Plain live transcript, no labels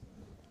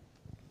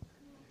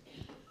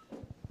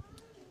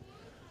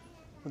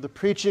The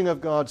preaching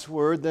of God's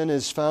Word then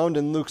is found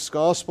in Luke's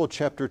Gospel,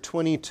 chapter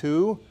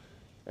 22,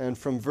 and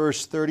from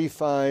verse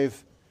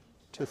 35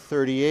 to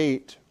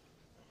 38.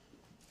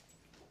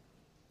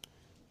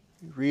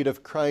 We read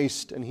of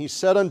Christ, "And he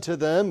said unto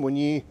them,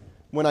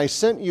 When I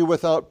sent you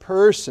without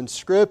purse and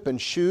scrip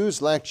and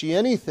shoes, lacked ye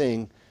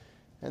anything?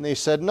 And they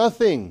said,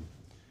 Nothing.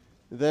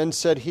 Then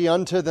said he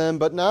unto them,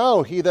 But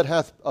now he that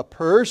hath a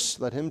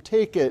purse, let him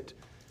take it,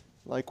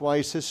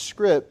 likewise his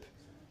scrip.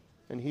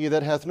 And he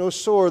that hath no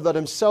sword, let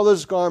him sell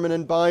his garment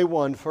and buy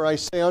one. For I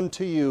say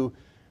unto you,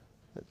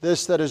 that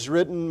this that is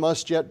written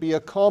must yet be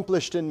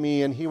accomplished in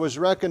me. And he was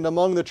reckoned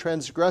among the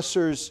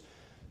transgressors,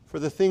 for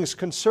the things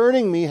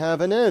concerning me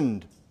have an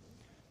end.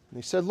 And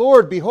he said,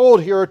 Lord,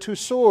 behold, here are 2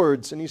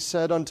 swords. And he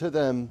said unto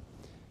them,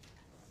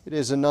 It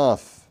is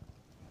enough."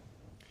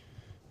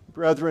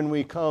 Brethren,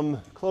 we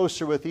come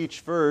closer with each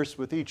verse,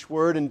 with each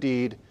word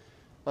indeed,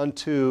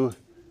 unto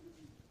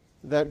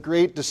that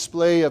great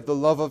display of the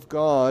love of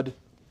God,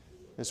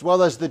 as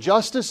well as the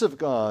justice of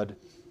God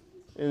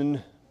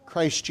in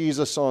Christ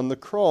Jesus on the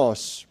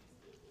cross.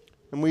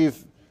 And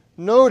we've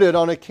noted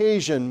on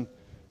occasion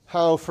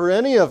how for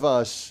any of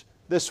us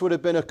this would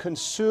have been a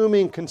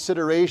consuming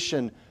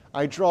consideration.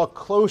 I draw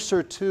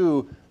closer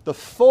to the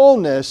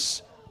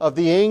fullness of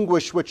the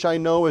anguish which I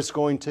know is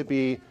going to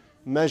be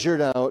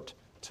measured out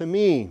to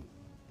me.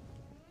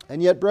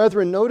 And yet,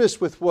 brethren, notice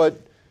with what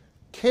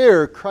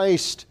care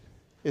Christ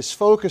is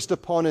focused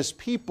upon His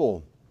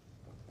people.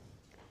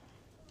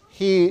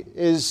 He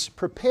is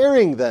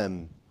preparing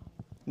them,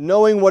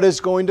 knowing what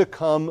is going to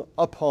come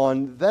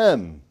upon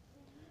them.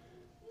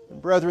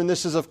 And brethren,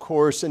 this is, of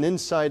course, an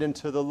insight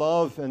into the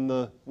love and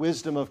the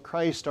wisdom of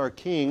Christ our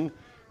King,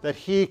 that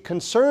He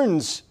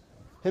concerns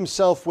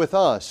Himself with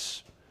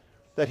us,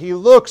 that He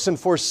looks and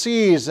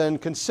foresees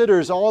and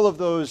considers all of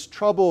those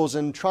troubles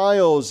and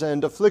trials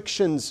and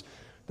afflictions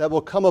that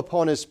will come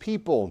upon His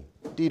people.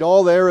 Indeed,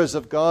 all eras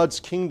of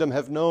God's kingdom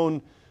have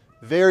known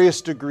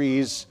various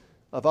degrees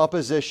of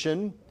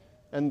opposition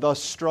and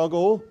thus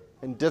struggle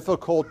and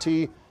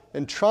difficulty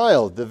and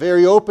trial. The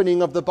very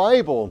opening of the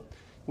Bible,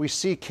 we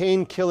see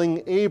Cain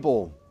killing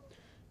Abel.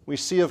 We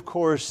see, of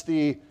course,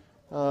 the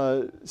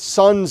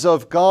sons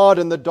of God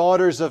and the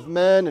daughters of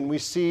men, and we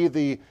see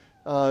the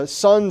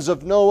sons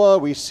of Noah.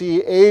 We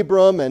see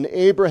Abram and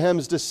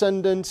Abraham's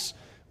descendants.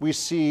 We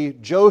see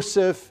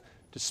Joseph,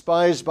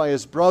 despised by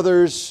his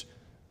brothers,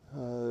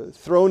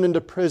 thrown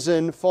into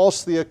prison,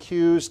 falsely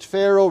accused,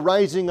 Pharaoh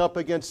rising up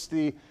against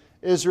the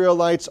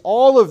Israelites.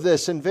 All of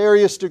this in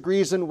various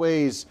degrees and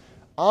ways,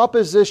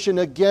 opposition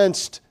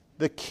against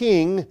the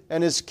king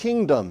and his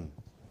kingdom.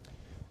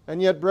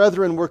 And yet,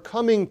 brethren, we're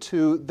coming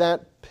to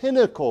that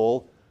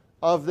pinnacle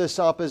of this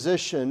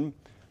opposition,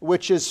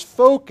 which is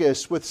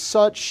focused with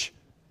such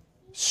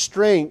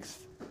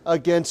strength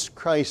against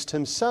Christ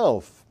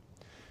Himself.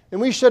 And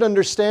we should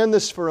understand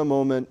this for a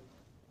moment.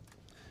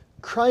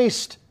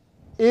 Christ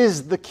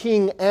is the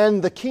King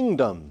and the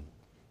kingdom.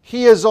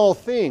 He is all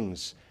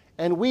things.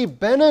 And we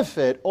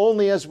benefit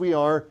only as we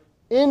are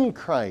in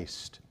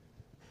Christ.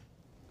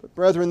 But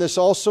brethren, this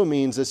also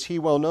means, as He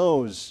well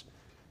knows,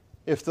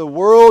 if the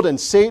world and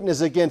Satan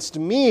is against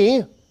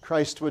me,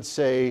 Christ would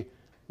say,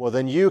 well,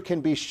 then you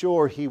can be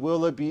sure he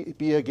will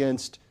be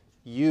against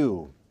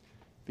you,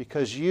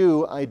 because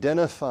you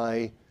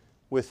identify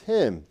with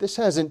him. This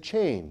hasn't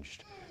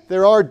changed.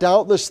 There are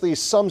doubtlessly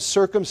some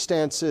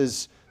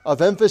circumstances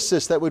of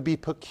emphasis that would be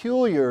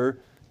peculiar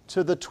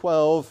to the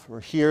 12, or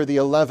here the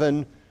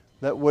 11,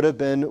 that would have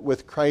been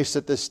with Christ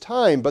at this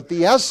time. But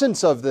the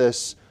essence of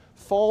this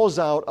falls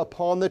out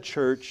upon the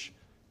church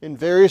in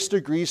various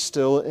degrees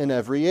still in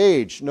every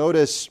age.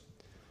 Notice,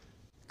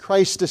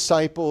 Christ's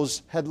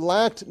disciples had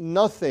lacked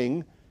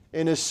nothing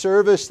in His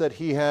service that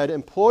He had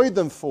employed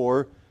them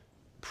for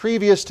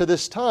previous to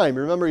this time.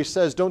 Remember, He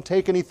says, don't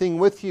take anything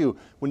with you.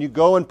 When you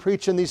go and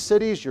preach in these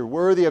cities, you're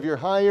worthy of your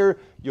hire.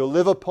 You'll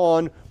live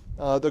upon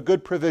the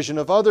good provision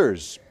of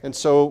others. And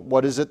so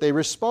what is it they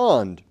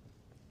respond?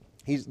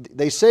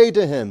 They say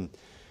to Him,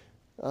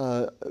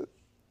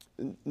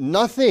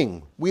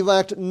 nothing. We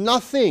lacked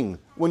nothing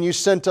when you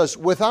sent us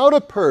without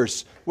a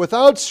purse,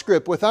 without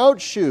scrip, without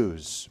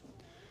shoes.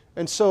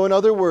 And so, in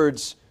other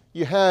words,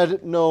 you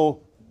had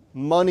no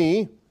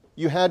money,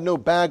 you had no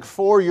bag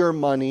for your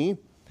money,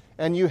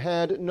 and you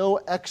had no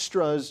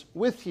extras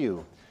with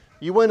you.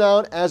 You went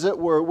out, as it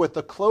were, with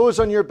the clothes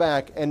on your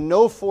back and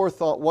no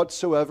forethought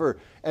whatsoever.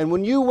 And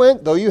when you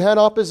went, though you had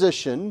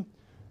opposition,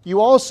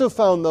 you also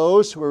found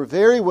those who were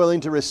very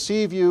willing to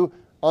receive you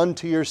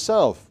unto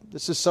yourself.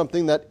 This is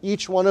something that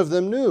each one of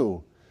them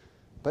knew.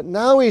 But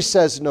now He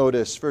says,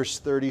 notice verse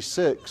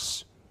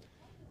 36,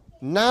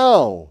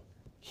 now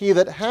he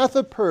that hath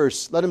a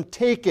purse, let him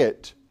take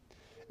it,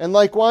 and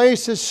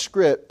likewise his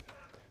scrip.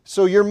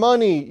 So your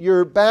money,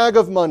 your bag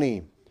of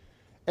money.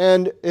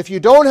 And if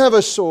you don't have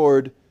a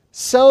sword,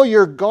 sell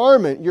your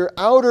garment, your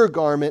outer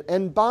garment,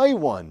 and buy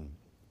one.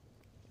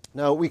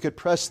 Now we could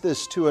press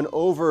this to an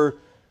over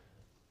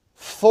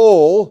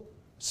full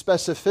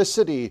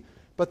specificity,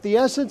 but the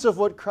essence of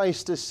what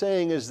Christ is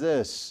saying is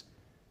this: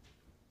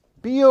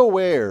 be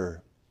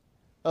aware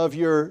of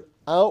your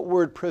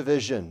outward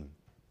provision,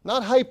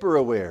 not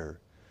hyper-aware.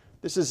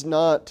 This is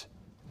not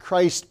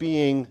Christ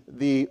being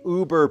the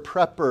uber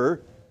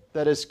prepper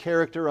that has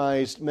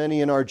characterized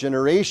many in our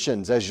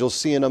generations, as you'll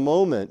see in a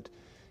moment.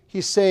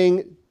 He's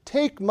saying,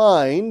 take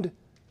mind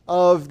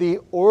of the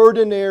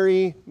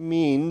ordinary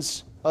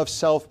means of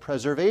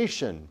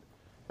self-preservation.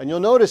 And you'll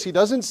notice he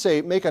doesn't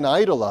say make an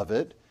idol of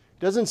it.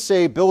 He doesn't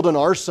say build an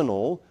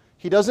arsenal.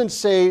 He doesn't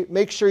say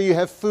make sure you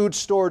have food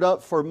stored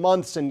up for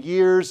months and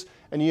years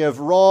and you have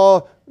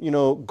raw,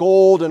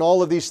 gold and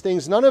all of these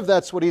things. None of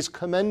that's what he's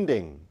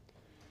commending.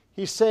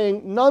 He's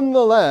saying,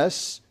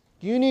 nonetheless,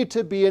 you need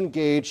to be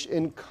engaged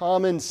in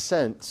common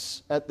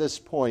sense at this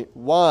point.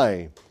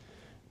 Why?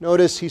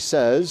 Notice he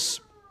says,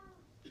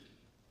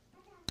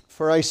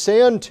 for I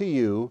say unto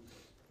you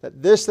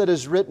that this that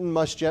is written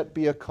must yet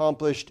be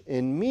accomplished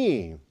in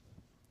me.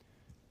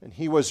 And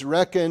he was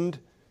reckoned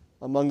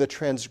among the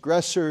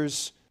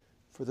transgressors,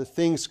 for the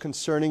things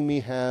concerning me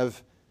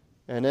have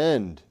an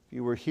end. If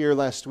you were here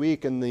last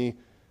week in the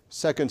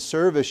second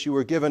service, you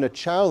were given a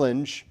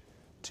challenge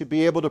to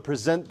be able to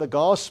present the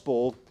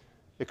gospel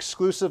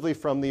exclusively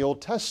from the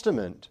Old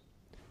Testament.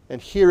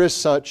 And here is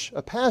such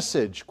a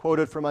passage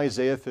quoted from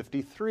Isaiah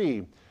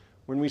 53,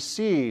 when we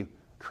see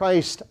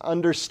Christ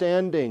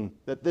understanding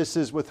that this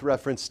is with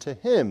reference to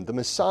him, the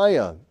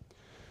Messiah.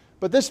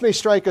 But this may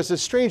strike us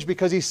as strange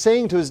because he's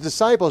saying to his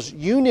disciples,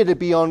 you need to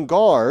be on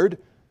guard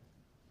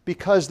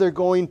because they're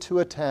going to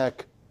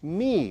attack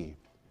me.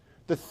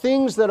 The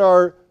things that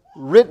are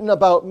written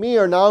about me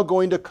are now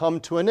going to come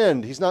to an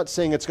end. He's not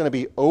saying it's going to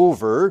be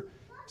over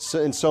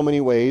in so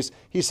many ways.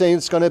 He's saying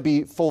it's going to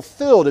be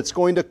fulfilled. It's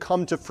going to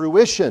come to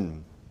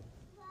fruition.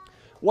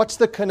 What's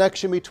the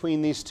connection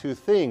between these two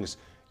things?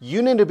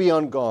 You need to be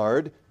on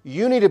guard.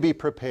 You need to be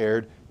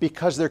prepared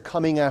because they're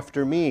coming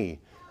after me.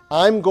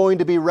 I'm going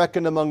to be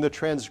reckoned among the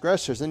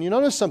transgressors. And you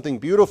notice something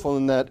beautiful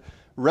in that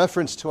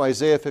reference to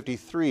Isaiah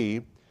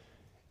 53.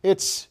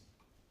 It's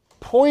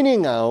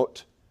pointing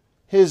out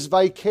his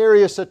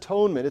vicarious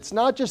atonement. It's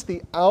not just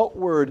the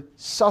outward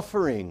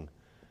suffering,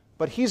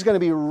 but he's going to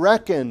be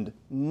reckoned,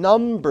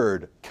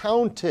 numbered,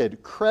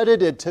 counted,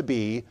 credited to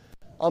be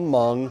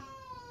among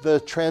the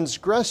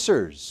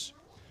transgressors.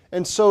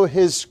 And so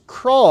his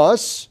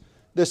cross,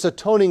 this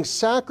atoning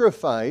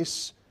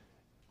sacrifice,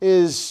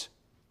 is,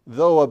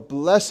 though a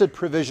blessed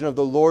provision of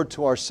the Lord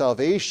to our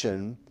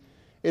salvation,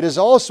 it is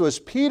also, as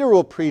Peter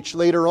will preach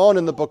later on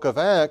in the book of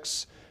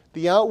Acts,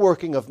 the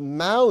outworking of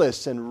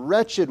malice and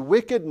wretched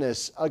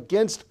wickedness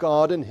against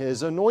God and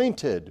his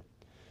anointed.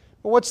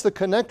 Well, what's the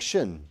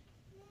connection?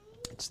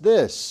 It's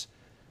this.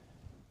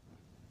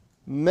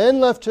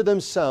 Men left to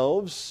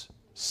themselves,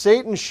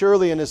 Satan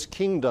surely in his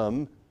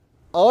kingdom,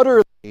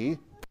 utterly,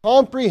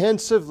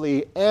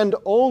 comprehensively, and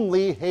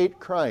only hate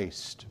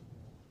Christ.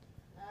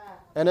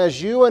 And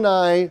as you and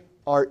I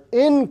are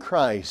in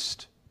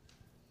Christ,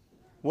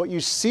 what you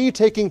see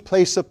taking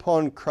place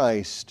upon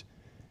Christ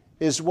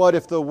is what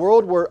if the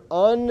world were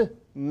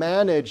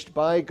unmanaged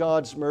by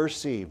God's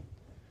mercy,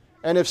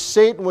 and if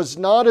Satan was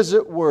not, as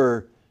it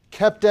were,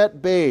 kept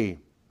at bay.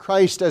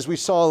 Christ, as we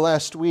saw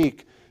last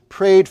week,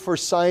 prayed for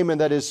Simon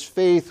that his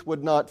faith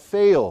would not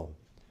fail.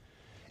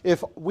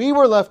 If we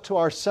were left to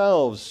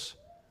ourselves,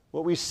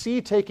 what we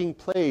see taking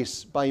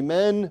place by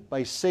men,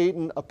 by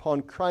Satan,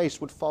 upon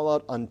Christ would fall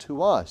out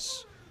unto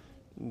us.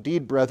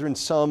 Indeed, brethren,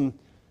 some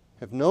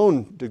have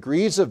known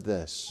degrees of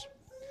this.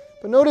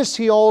 But notice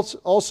he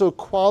also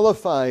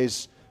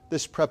qualifies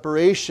this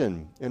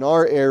preparation. In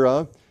our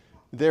era,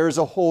 there is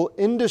a whole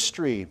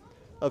industry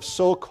of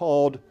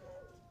so-called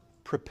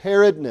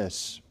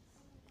preparedness.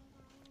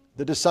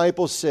 The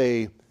disciples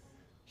say,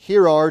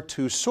 here are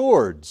 2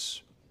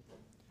 swords.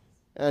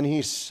 And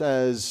he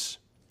says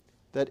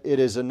that it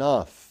is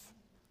enough.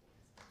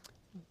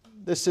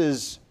 This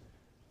is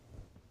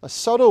a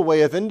subtle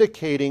way of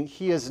indicating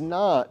he is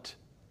not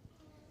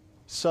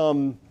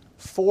some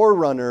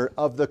forerunner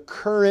of the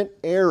current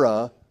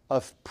era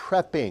of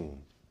prepping.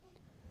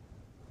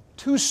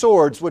 2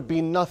 swords would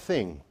be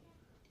nothing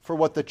for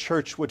what the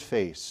church would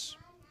face.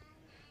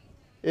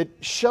 It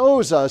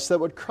shows us that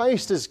what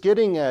Christ is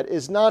getting at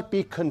is not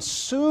be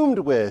consumed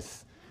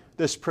with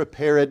this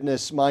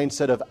preparedness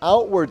mindset of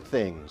outward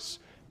things.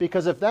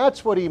 Because if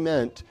that's what he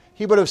meant,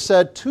 he would have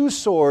said 2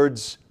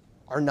 swords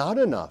are not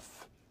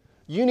enough.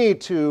 You need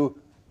to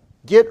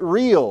get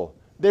real.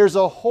 There's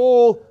a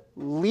whole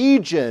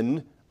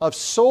legion of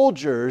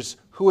soldiers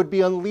who would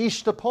be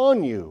unleashed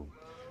upon you.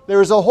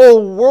 There is a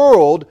whole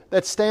world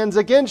that stands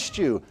against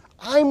you.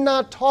 I'm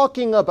not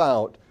talking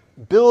about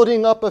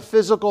building up a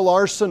physical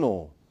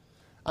arsenal.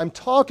 I'm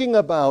talking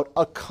about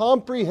a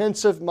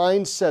comprehensive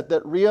mindset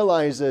that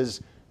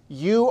realizes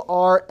you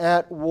are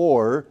at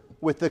war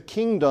with the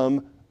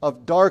kingdom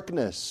of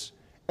darkness,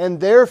 and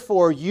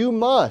therefore you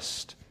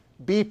must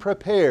be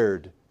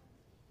prepared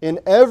in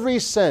every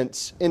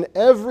sense, in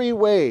every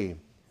way,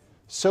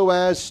 so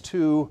as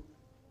to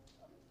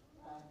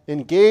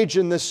engage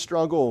in this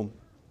struggle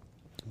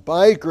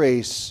by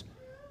grace,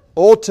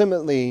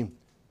 ultimately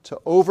to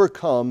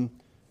overcome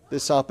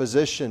this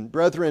opposition.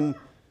 Brethren,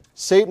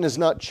 Satan has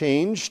not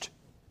changed.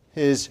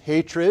 His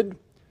hatred,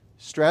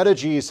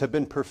 strategies have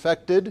been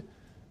perfected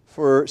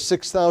for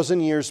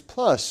 6,000 years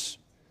plus,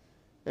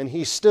 and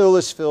he still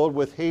is filled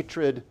with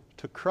hatred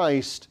to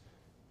Christ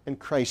and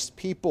Christ's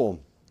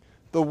people.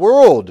 The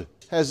world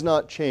has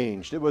not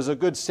changed. It was a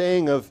good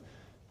saying of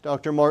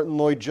Dr. Martin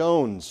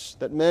Lloyd-Jones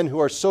that men who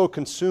are so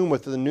consumed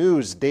with the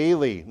news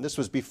daily, and this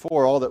was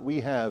before all that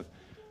we have,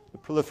 the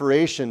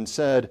proliferation,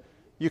 said,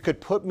 you could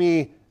put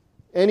me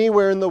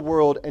anywhere in the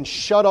world and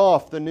shut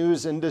off the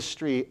news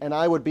industry and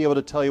I would be able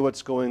to tell you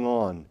what's going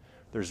on.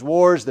 There's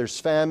wars, there's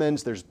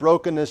famines, there's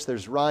brokenness,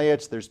 there's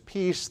riots, there's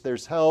peace,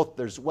 there's health,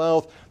 there's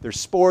wealth, there's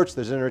sports,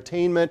 there's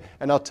entertainment,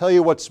 and I'll tell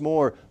you what's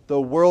more,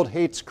 the world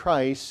hates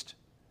Christ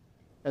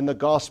and the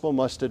gospel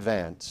must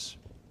advance.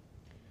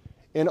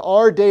 In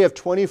our day of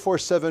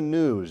 24/7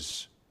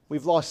 news,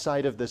 we've lost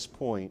sight of this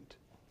point.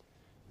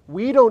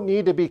 We don't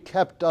need to be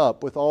kept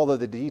up with all of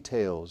the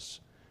details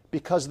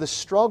because the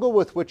struggle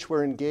with which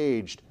we're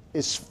engaged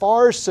is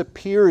far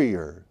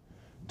superior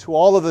to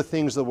all of the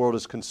things the world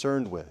is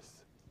concerned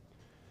with.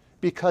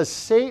 Because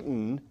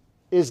Satan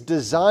is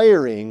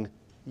desiring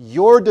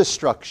your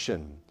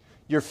destruction,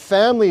 your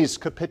family's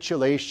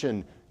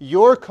capitulation,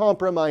 your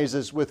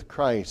compromises with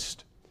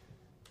Christ.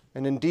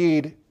 And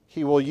indeed,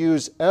 he will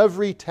use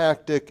every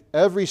tactic,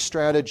 every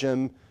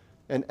stratagem,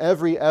 and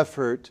every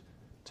effort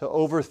to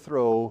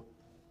overthrow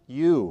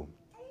you.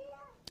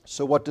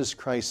 So what does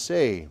Christ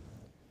say?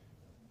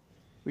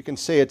 We can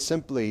say it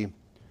simply.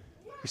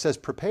 He says,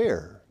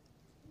 prepare.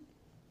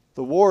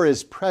 The war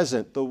is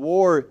present. The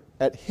war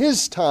at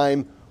his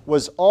time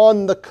was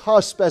on the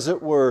cusp, as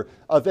it were,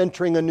 of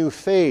entering a new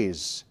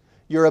phase.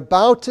 You're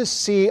about to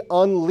see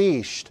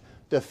unleashed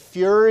the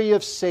fury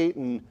of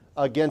Satan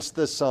against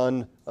the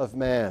Son of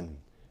Man.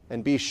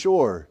 And be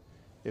sure,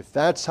 if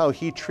that's how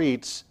he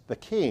treats the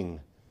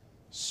king,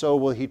 so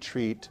will he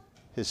treat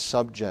his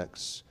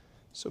subjects.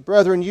 So,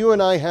 brethren, you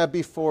and I have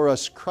before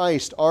us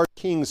Christ, our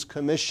King's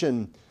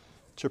commission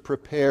to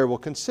prepare. We'll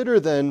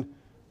consider then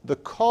the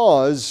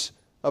cause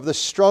of the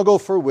struggle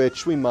for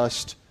which we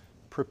must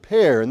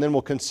prepare. And then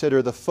we'll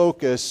consider the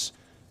focus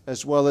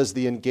as well as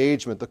the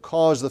engagement. The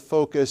cause, the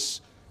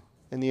focus,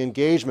 and the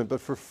engagement. But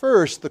for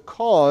first, the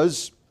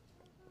cause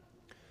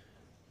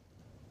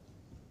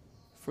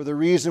for the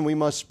reason we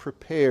must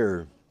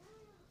prepare.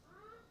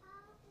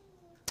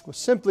 Well,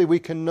 simply we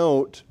can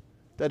note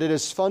that it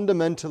is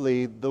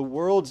fundamentally the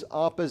world's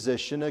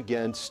opposition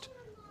against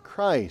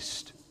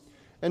Christ.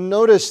 And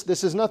notice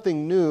this is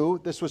nothing new.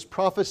 This was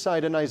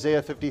prophesied in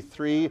Isaiah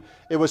 53.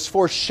 It was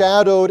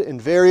foreshadowed in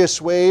various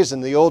ways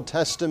in the Old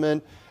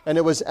Testament, and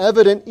it was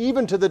evident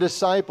even to the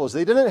disciples.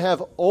 They didn't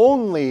have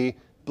only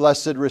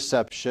blessed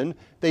reception.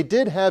 They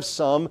did have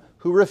some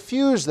who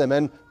refused them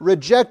and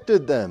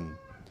rejected them.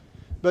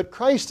 But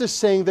Christ is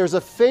saying there's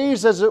a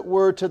phase, as it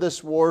were, to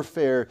this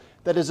warfare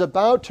that is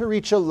about to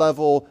reach a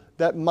level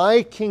that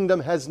my kingdom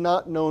has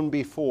not known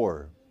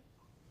before.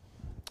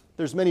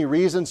 There's many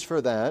reasons for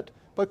that,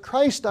 but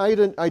Christ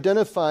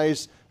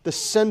identifies the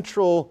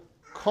central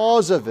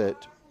cause of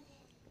it.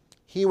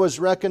 He was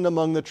reckoned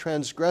among the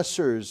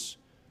transgressors.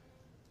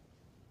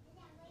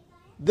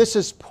 This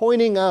is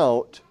pointing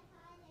out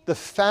the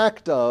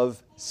fact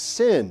of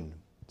sin.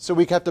 So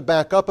we have to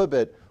back up a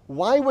bit.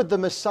 Why would the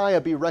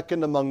Messiah be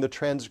reckoned among the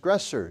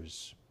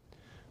transgressors?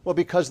 Well,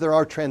 because there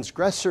are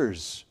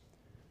transgressors.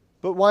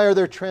 But why are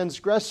there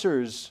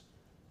transgressors?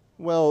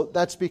 Well,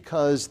 that's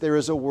because there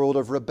is a world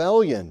of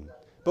rebellion.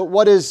 But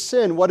what is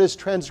sin? What is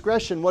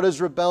transgression? What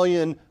is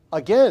rebellion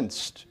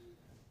against?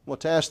 Well,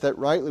 to ask that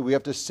rightly, we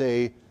have to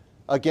say,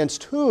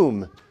 against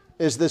whom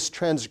is this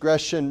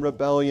transgression,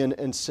 rebellion,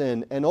 and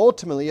sin? And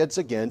ultimately, it's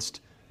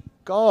against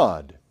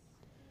God.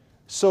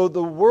 So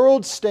the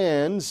world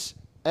stands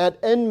at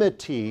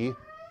enmity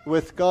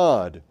with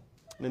God.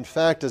 And in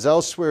fact, as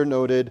elsewhere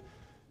noted,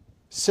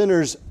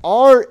 sinners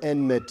are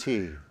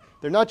enmity.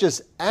 They're not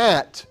just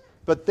at,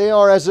 but they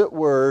are, as it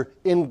were,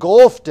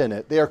 engulfed in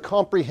it. They are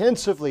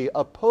comprehensively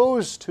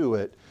opposed to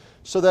it.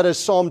 So that as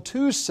Psalm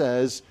 2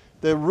 says,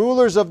 the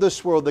rulers of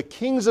this world, the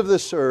kings of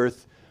this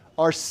earth,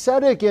 are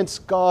set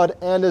against God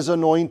and His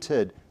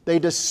anointed. They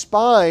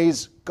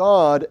despise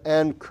God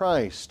and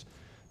Christ.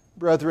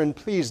 Brethren,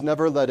 please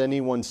never let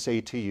anyone say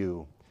to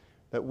you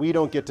that we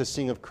don't get to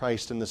sing of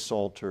Christ in the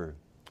Psalter.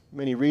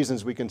 Many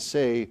reasons we can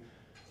say,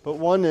 but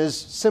one is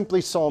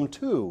simply Psalm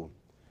 2.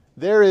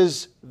 There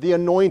is the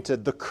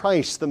anointed, the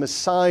Christ, the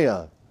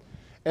Messiah.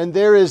 And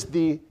there is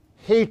the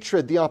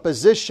hatred, the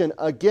opposition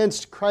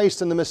against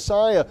Christ and the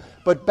Messiah.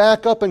 But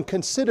back up and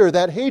consider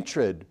that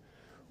hatred.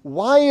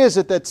 Why is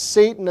it that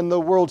Satan and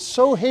the world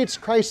so hates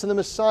Christ and the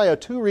Messiah?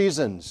 Two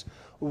reasons.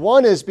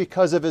 One is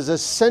because of His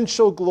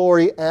essential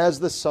glory as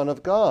the Son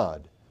of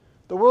God.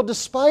 The world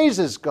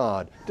despises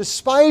God,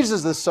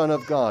 despises the Son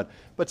of God.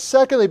 But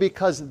secondly,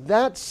 because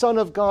that Son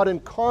of God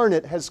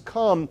incarnate has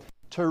come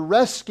to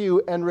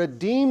rescue and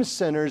redeem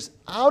sinners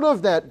out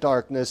of that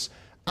darkness,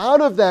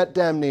 out of that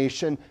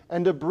damnation,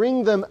 and to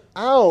bring them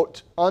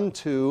out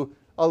unto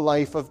a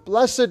life of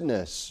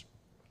blessedness.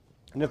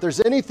 And if there's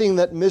anything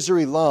that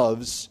misery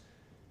loves,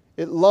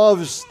 It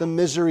loves the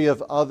misery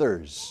of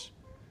others.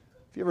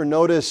 Have you ever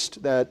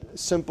noticed that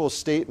simple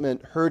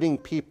statement, hurting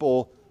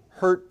people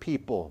hurt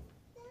people?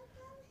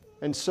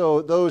 And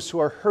so those who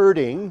are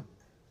hurting,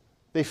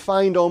 they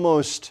find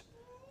almost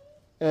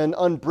an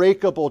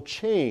unbreakable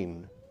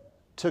chain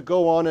to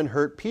go on and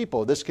hurt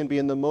people. This can be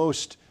in the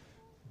most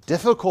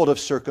difficult of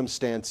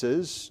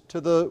circumstances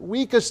to the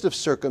weakest of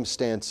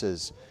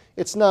circumstances.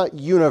 It's not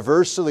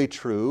universally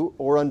true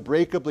or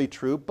unbreakably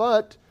true,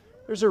 but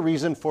there's a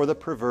reason for the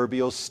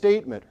proverbial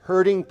statement.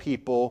 Hurting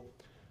people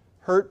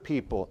hurt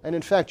people. And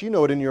in fact, you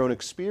know it in your own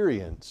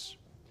experience.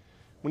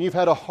 When you've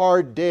had a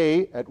hard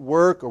day at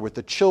work or with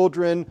the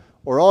children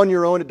or on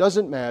your own, it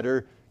doesn't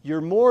matter, you're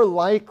more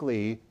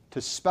likely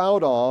to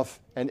spout off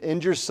and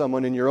injure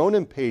someone in your own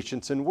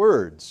impatience and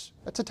words.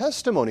 That's a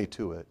testimony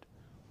to it.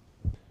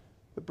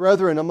 But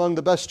brethren, among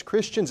the best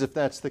Christians, if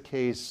that's the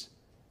case,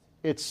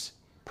 it's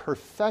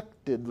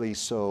perfectedly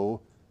so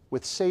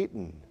with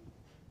Satan.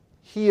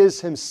 He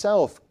is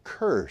himself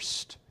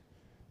cursed.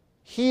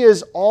 He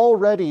is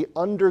already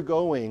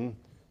undergoing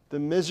the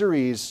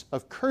miseries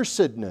of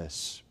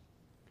cursedness.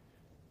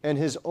 And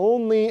his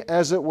only,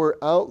 as it were,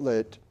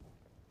 outlet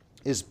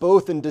is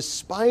both in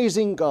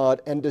despising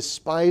God and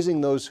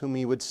despising those whom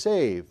he would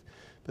save.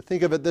 But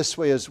think of it this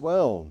way as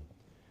well.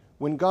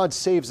 When God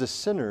saves a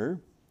sinner,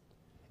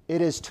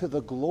 it is to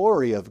the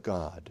glory of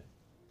God.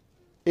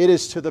 It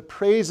is to the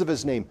praise of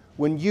his name.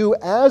 When you,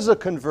 as a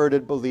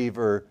converted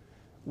believer,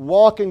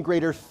 walk in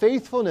greater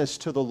faithfulness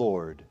to the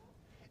Lord,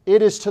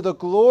 it is to the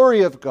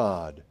glory of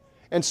God.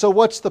 And so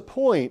what's the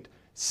point?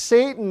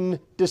 Satan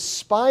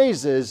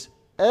despises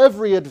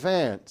every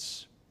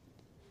advance.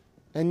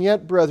 And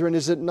yet, brethren,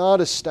 is it not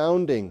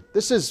astounding?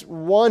 This is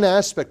one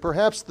aspect,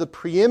 perhaps the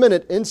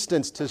preeminent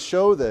instance to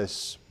show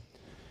this,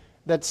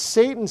 that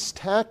Satan's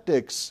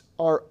tactics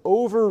are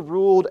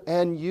overruled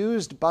and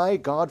used by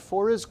God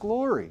for his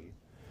glory.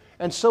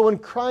 And so when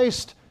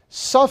Christ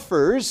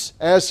suffers,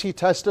 as he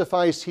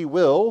testifies he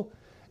will,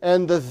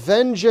 and the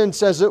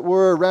vengeance, as it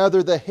were,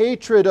 rather the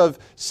hatred of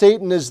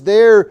Satan is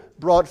there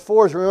brought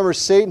forth. Remember,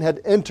 Satan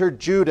had entered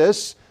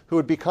Judas, who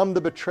would become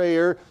the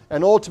betrayer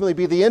and ultimately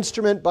be the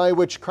instrument by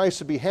which Christ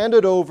would be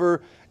handed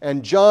over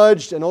and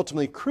judged and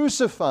ultimately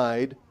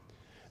crucified,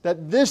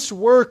 that this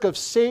work of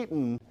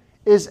Satan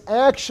is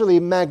actually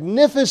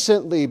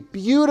magnificently,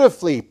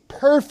 beautifully,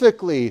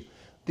 perfectly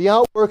the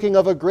outworking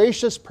of a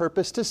gracious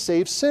purpose to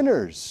save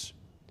sinners.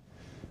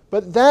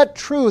 But that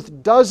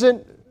truth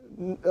doesn't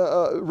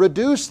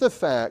reduce the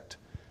fact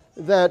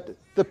that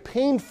the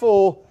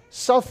painful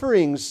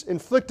sufferings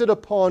inflicted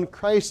upon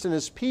Christ and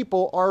his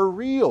people are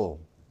real.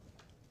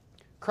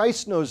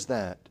 Christ knows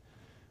that.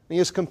 And he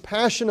has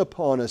compassion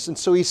upon us. And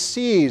so he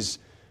sees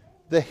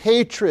the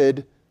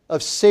hatred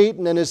of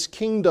Satan and his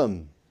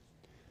kingdom,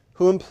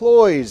 who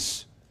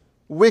employs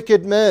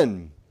wicked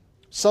men,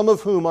 some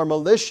of whom are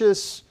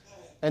malicious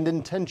and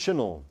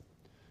intentional.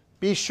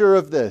 Be sure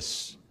of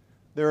this.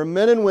 There are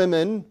men and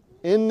women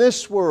in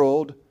this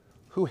world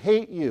who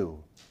hate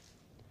you.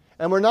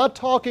 And we're not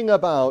talking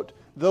about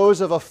those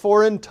of a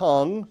foreign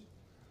tongue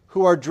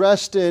who are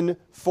dressed in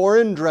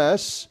foreign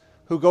dress,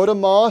 who go to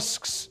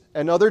mosques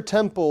and other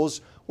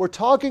temples. We're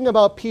talking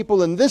about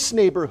people in this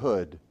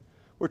neighborhood.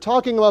 We're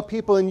talking about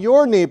people in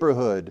your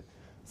neighborhood.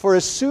 For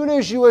as soon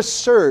as you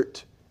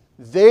assert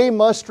they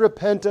must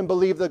repent and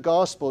believe the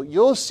gospel,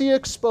 you'll see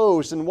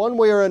exposed in one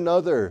way or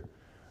another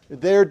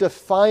their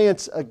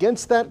defiance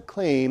against that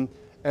claim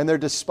and their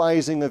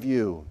despising of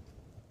you.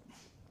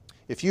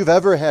 If you've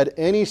ever had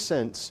any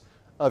sense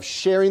of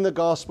sharing the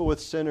gospel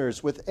with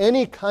sinners with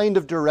any kind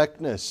of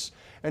directness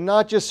and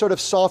not just sort of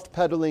soft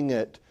pedaling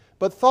it,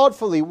 but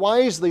thoughtfully,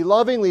 wisely,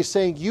 lovingly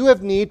saying you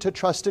have need to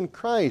trust in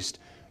Christ,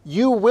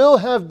 you will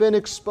have been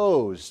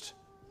exposed,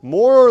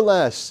 more or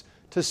less,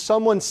 to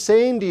someone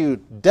saying to you,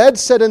 dead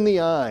set in the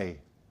eye,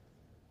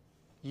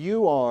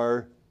 you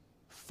are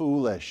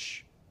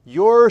foolish.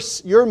 Your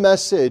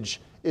message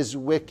is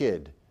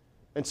wicked.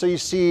 And so you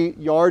see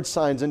yard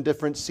signs in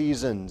different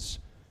seasons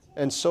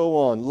and so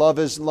on. Love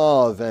is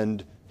love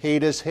and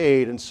hate is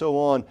hate and so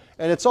on.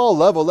 And it's all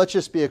level. Let's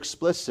just be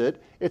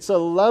explicit. It's a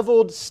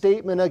leveled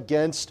statement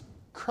against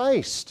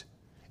Christ.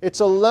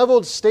 It's a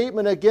leveled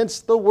statement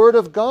against the Word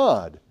of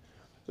God.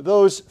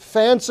 Those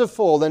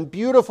fanciful and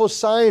beautiful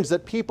signs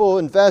that people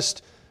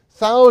invest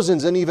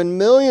thousands and even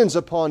millions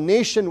upon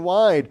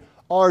nationwide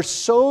are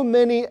so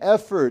many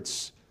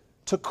efforts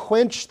to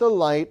quench the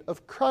light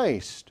of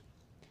Christ.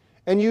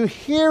 And you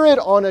hear it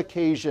on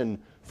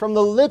occasion from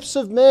the lips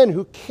of men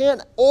who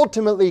can't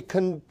ultimately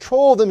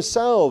control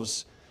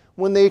themselves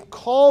when they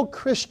call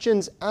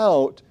Christians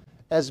out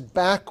as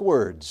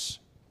backwards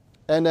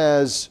and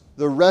as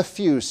the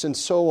refuse and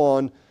so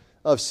on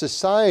of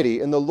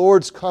society. In the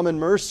Lord's common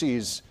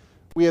mercies,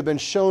 we have been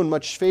shown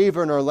much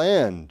favor in our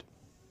land.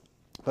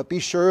 But be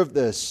sure of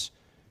this,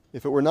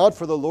 if it were not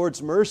for the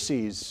Lord's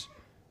mercies,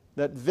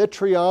 that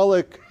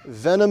vitriolic,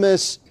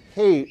 venomous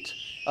hate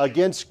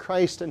against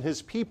Christ and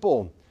his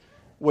people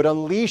would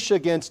unleash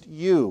against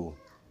you,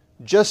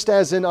 just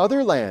as in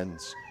other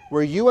lands,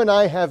 where you and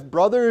I have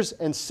brothers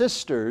and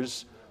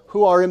sisters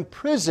who are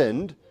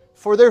imprisoned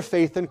for their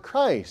faith in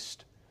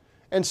Christ.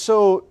 And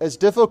so, as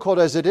difficult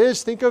as it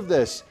is, think of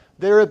this.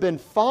 There have been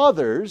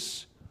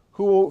fathers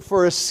who,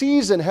 for a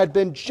season, had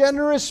been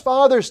generous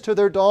fathers to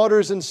their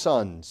daughters and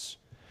sons,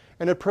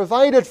 and had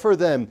provided for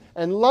them,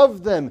 and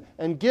loved them,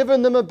 and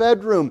given them a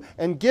bedroom,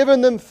 and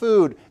given them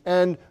food,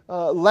 and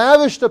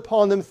lavished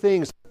upon them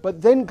things.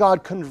 But then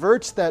God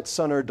converts that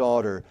son or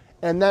daughter,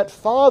 and that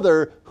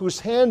father,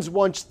 whose hands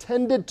once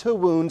tended to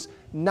wounds,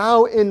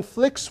 now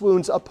inflicts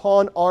wounds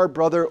upon our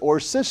brother or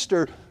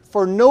sister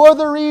for no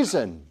other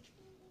reason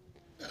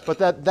but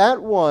that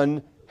that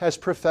one has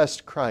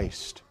professed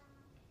Christ.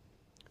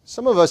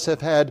 Some of us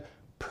have had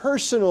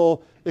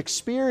personal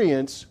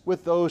experience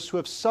with those who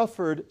have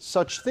suffered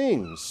such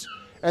things.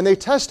 And they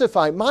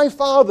testify, my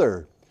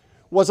father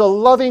was a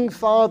loving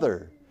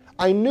father.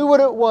 I knew what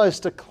it was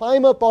to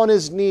climb up on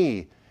his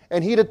knee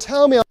and he to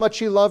tell me how much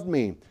he loved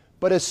me.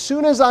 But as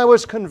soon as I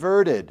was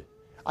converted,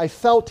 I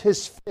felt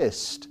his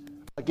fist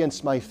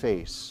against my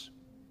face.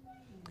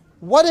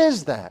 What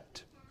is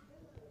that?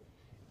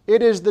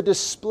 It is the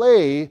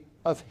display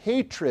of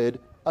hatred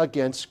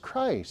against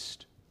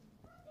Christ.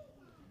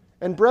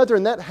 And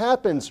brethren, that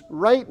happens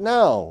right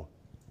now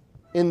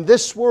in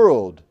this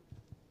world.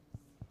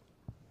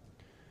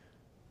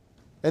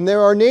 And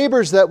there are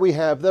neighbors that we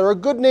have that are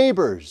good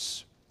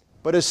neighbors.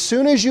 But as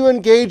soon as you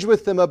engage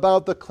with them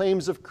about the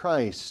claims of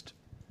Christ,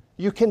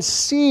 you can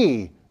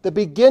see the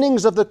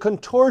beginnings of the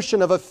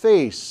contortion of a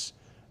face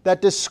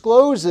that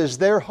discloses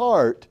their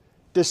heart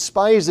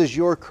despises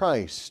your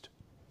Christ.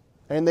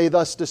 And they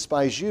thus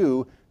despise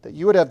you, that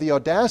you would have the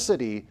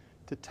audacity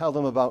to tell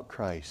them about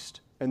Christ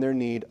and their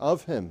need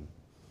of Him.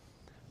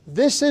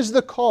 This is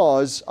the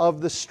cause of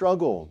the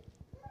struggle.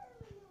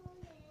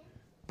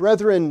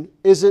 Brethren,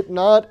 is it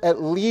not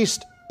at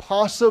least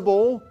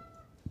possible,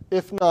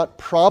 if not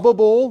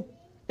probable,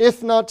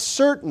 if not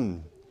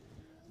certain,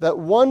 that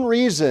one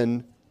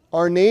reason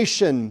our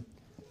nation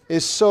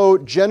is so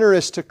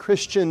generous to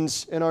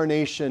Christians in our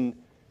nation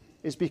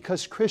is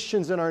because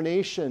Christians in our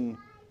nation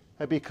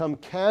have become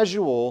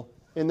casual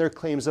in their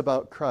claims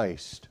about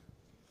Christ?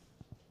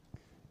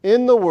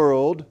 In the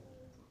world,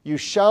 you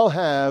shall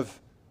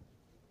have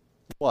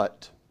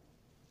what?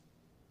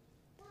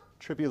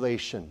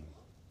 Tribulation.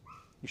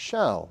 You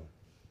shall.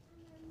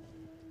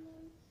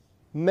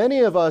 Many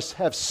of us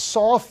have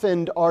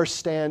softened our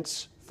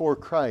stance for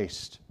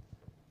Christ.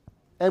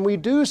 And we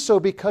do so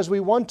because we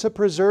want to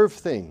preserve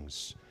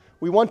things.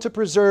 We want to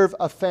preserve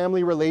a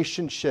family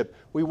relationship.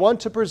 We want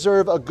to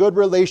preserve a good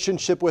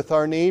relationship with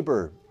our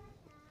neighbor.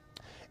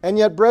 And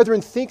yet,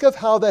 brethren, think of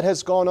how that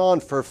has gone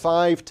on for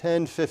 5,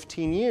 10,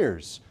 15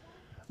 years.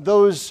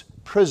 Those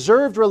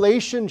preserved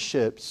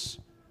relationships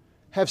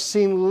have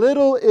seen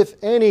little, if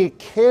any,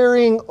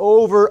 carrying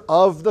over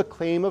of the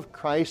claim of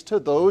Christ to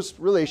those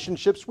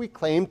relationships we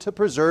claim to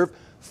preserve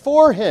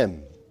for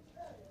Him.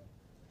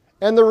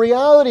 And the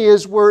reality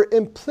is we're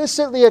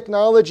implicitly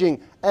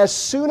acknowledging, as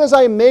soon as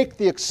I make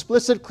the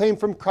explicit claim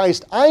from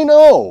Christ, I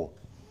know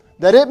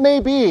that it may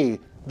be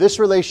this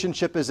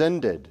relationship is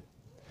ended.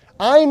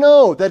 I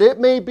know that it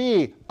may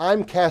be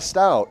I'm cast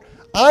out.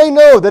 I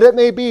know that it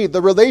may be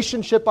the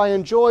relationship I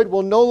enjoyed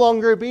will no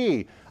longer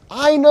be.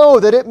 I know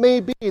that it may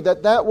be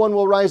that that one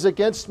will rise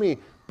against me.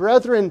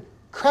 Brethren,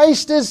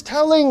 Christ is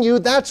telling you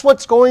that's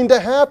what's going to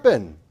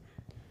happen.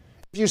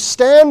 If you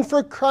stand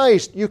for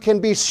Christ, you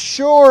can be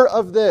sure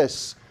of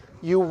this.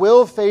 You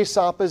will face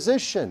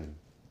opposition.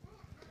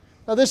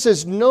 Now, this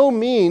is no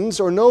means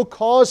or no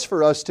cause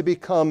for us to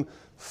become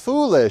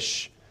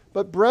foolish.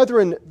 But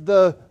brethren,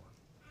 the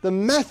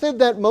method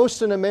that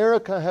most in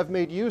America have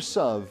made use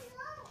of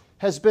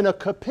has been a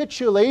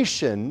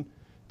capitulation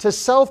to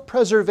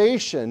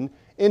self-preservation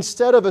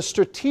instead of a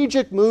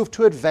strategic move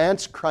to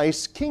advance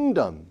Christ's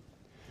kingdom.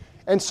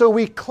 And so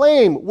we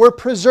claim we're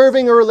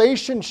preserving a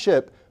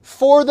relationship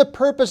for the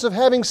purpose of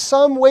having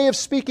some way of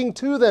speaking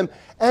to them,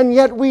 and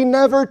yet we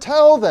never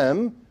tell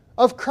them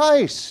of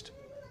Christ.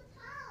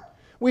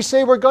 We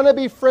say we're going to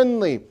be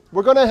friendly,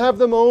 we're going to have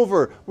them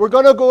over, we're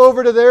going to go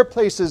over to their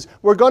places,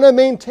 we're going to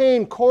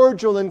maintain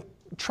cordial and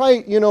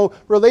trite,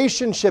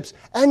 relationships,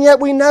 and yet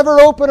we never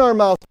open our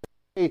mouth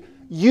and say,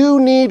 you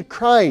need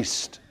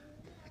Christ.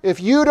 If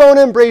you don't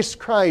embrace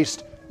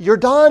Christ, you're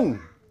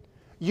done.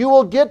 You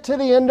will get to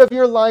the end of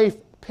your life,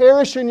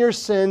 perish in your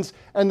sins,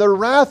 and the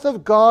wrath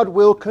of God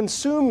will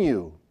consume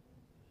you.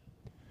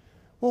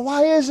 Well,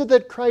 why is it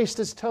that Christ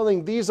is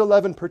telling these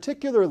 11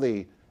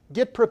 particularly,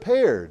 get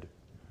prepared?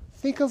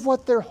 Think of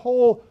what their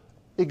whole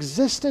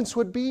existence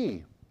would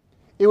be.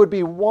 It would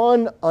be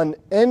one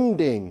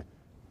unending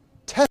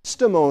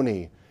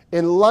testimony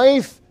in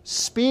life,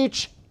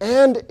 speech,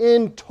 and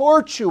in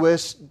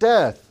tortuous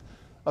death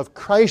of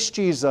Christ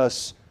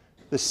Jesus,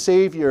 the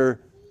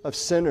Savior of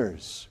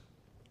sinners.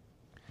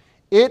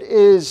 It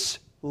is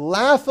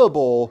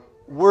laughable,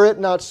 were it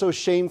not so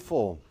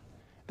shameful,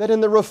 that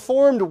in the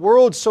Reformed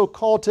world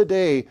so-called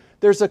today,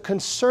 there's a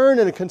concern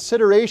and a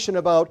consideration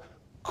about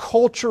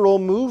cultural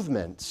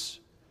movements,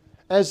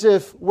 as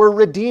if we're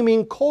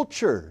redeeming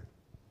culture.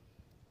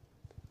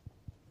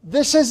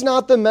 This is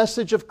not the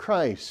message of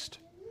Christ.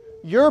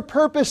 Your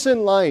purpose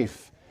in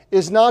life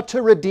is not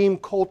to redeem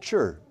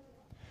culture.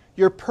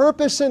 Your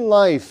purpose in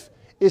life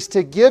is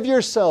to give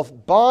yourself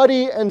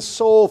body and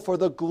soul for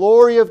the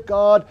glory of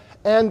God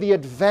and the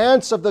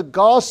advance of the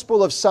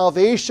gospel of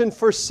salvation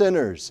for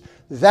sinners.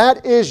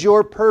 That is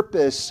your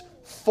purpose,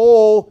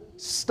 full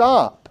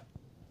stop.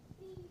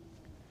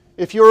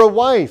 If you're a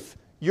wife,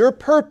 your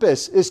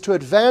purpose is to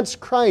advance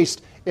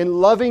Christ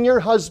in loving your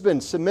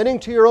husband, submitting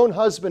to your own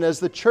husband as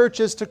the church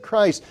is to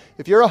Christ.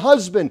 If you're a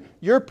husband,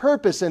 your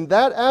purpose in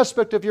that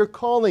aspect of your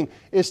calling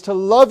is to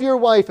love your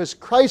wife as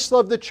Christ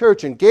loved the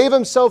church and gave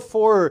himself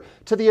for her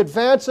to the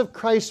advance of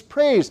Christ's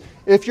praise.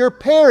 If you're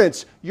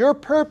parents, your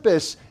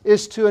purpose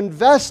is to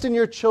invest in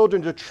your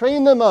children, to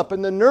train them up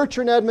in the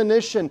nurture and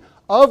admonition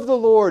of the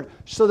Lord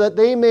so that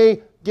they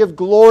may give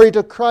glory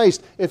to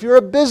Christ. If you're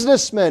a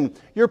businessman,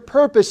 your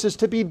purpose is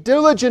to be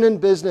diligent in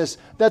business,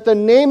 that the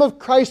name of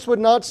Christ would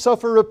not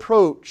suffer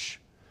reproach.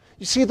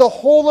 You see, the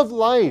whole of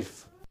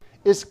life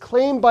is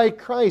claimed by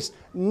Christ,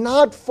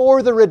 not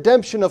for the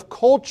redemption of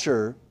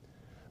culture,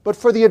 but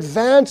for the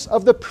advance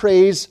of the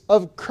praise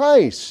of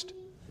Christ.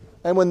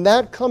 And when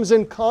that comes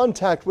in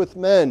contact with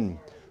men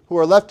who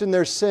are left in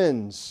their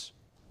sins,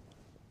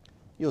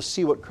 you'll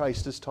see what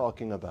Christ is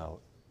talking about.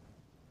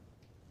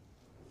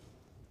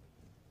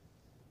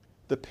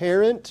 The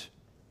parent,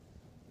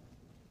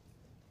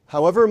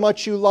 however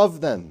much you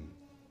love them,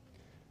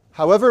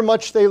 however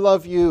much they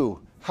love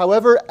you,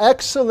 however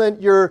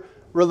excellent your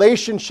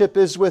relationship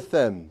is with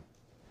them,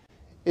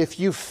 if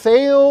you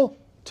fail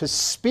to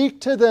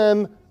speak to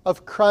them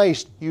of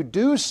Christ, you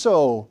do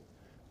so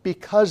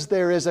because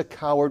there is a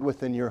coward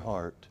within your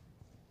heart.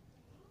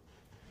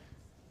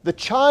 The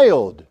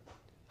child,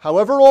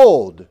 however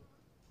old,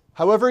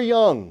 however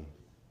young,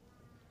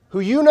 who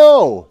you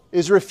know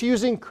is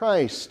refusing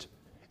Christ,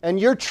 and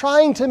you're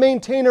trying to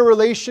maintain a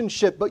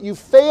relationship, but you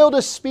fail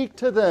to speak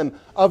to them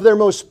of their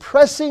most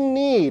pressing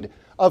need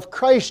of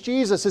Christ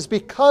Jesus, is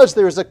because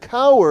there's a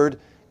coward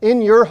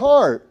in your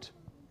heart.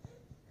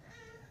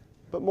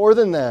 But more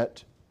than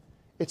that,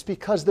 it's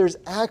because there's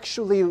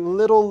actually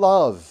little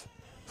love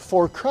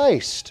for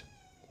Christ.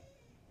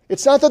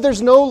 It's not that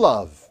there's no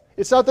love.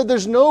 It's not that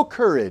there's no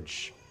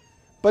courage,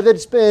 but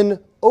it's been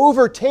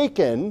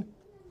overtaken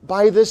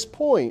by this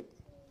point.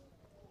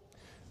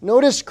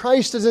 Notice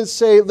Christ doesn't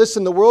say,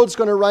 listen, the world's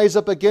going to rise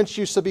up against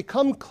you, so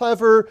become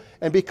clever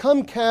and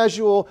become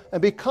casual and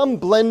become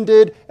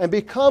blended and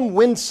become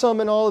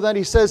winsome and all of that.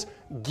 He says,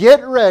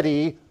 get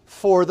ready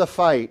for the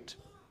fight.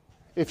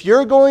 If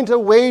you're going to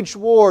wage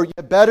war,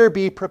 you better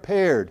be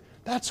prepared.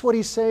 That's what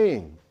he's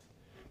saying.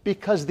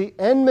 Because the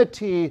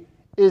enmity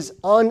is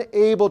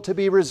unable to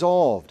be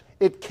resolved.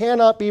 It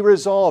cannot be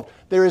resolved.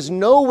 There is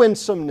no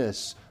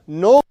winsomeness,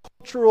 no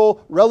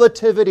cultural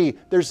relativity.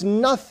 There's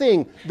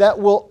nothing that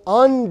will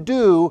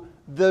undo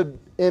the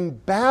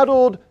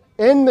embattled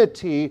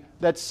enmity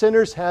that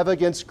sinners have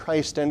against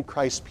Christ and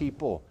Christ's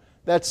people.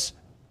 That's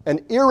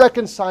an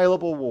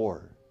irreconcilable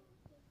war.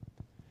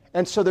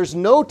 And so there's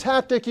no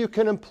tactic you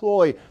can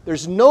employ.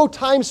 There's no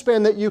time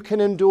span that you can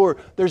endure.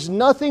 There's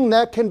nothing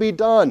that can be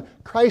done.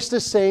 Christ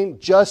is saying,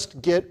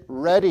 just get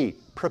ready,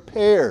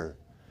 prepare.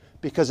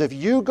 Because if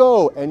you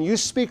go and you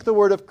speak the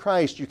word of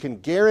Christ, you can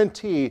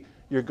guarantee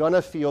you're going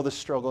to feel the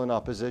struggle and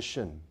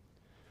opposition.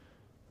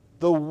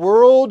 The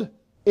world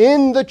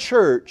in the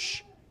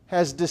church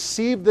has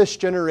deceived this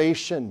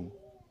generation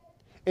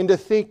into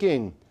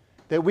thinking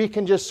that we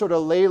can just sort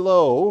of lay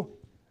low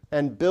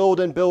and build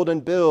and build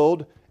and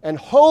build and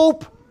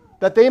hope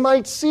that they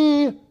might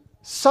see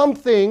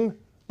something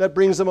that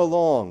brings them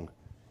along.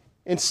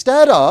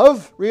 Instead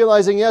of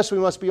realizing, yes, we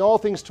must be all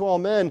things to all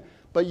men,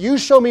 but you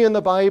show me in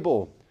the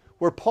Bible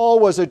where Paul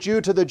was a Jew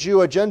to the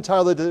Jew, a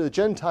Gentile to the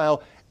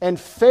Gentile, and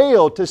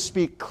failed to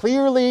speak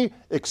clearly,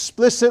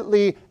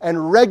 explicitly,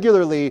 and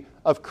regularly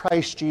of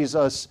Christ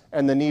Jesus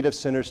and the need of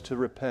sinners to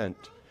repent.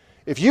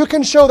 If you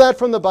can show that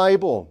from the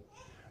Bible,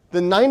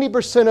 then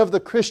 90% of the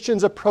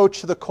Christians'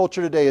 approach to the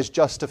culture today is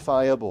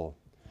justifiable.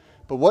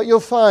 But what you'll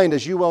find,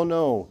 as you well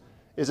know,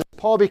 is that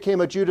Paul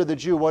became a Jew to the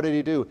Jew. What did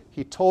he do?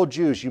 He told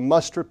Jews, you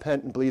must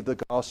repent and believe the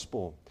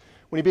gospel.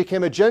 When he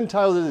became a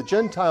Gentile to the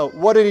Gentile,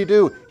 what did he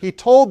do? He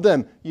told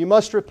them, you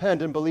must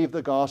repent and believe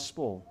the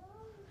gospel.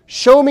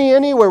 Show me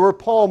anywhere where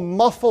Paul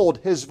muffled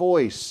his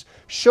voice.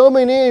 Show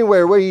me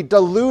anywhere where he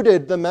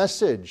diluted the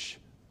message.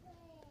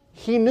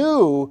 He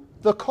knew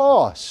the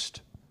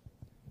cost.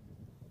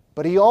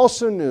 But he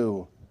also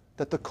knew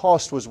that the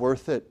cost was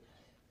worth it.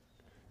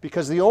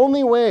 Because the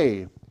only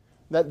way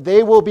that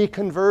they will be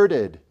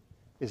converted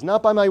is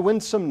not by my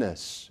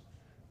winsomeness,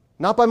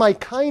 not by my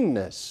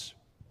kindness,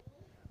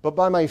 but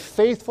by my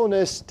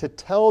faithfulness to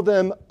tell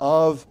them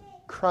of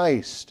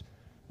Christ.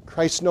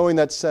 Christ knowing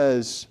that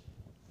says,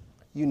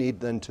 you need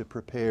then to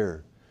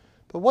prepare.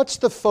 But what's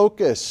the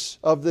focus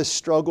of this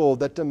struggle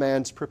that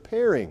demands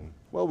preparing?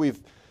 Well,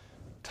 we've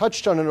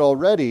touched on it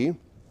already.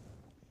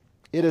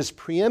 It is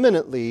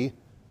preeminently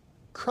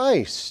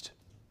Christ.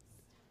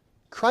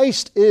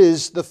 Christ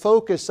is the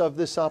focus of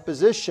this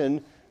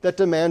opposition that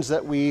demands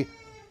that we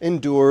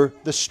endure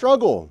the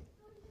struggle.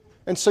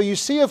 And so you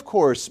see, of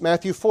course,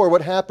 Matthew 4,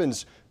 what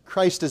happens?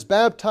 Christ is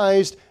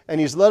baptized, and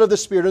he's led of the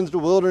Spirit into the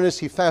wilderness.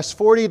 He fasts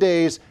 40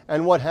 days,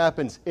 and what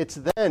happens? It's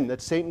then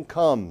that Satan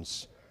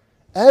comes,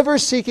 ever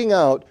seeking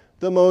out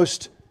the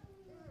most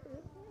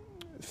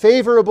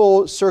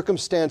favorable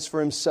circumstance for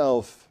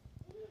himself,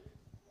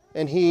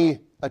 and he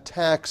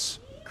attacks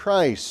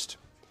Christ.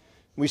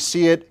 We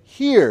see it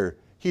here.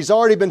 He's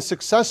already been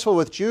successful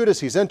with Judas.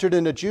 He's entered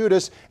into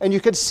Judas, and you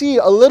can see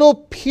a little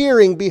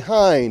peering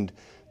behind.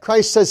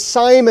 Christ says,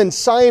 Simon,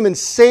 Simon,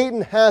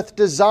 Satan hath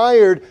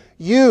desired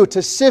you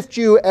to sift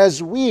you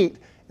as wheat.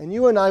 And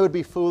you and I would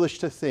be foolish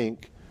to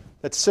think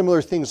that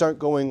similar things aren't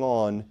going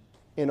on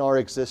in our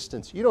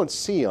existence. You don't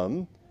see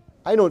them.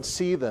 I don't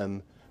see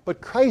them.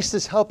 But Christ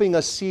is helping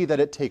us see that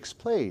it takes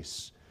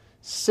place.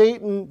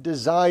 Satan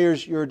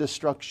desires your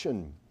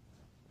destruction.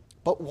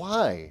 But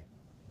why?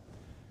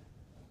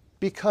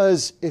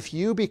 Because if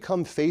you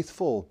become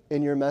faithful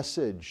in your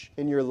message,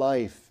 in your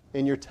life,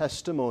 in your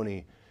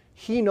testimony,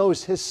 he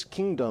knows his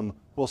kingdom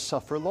will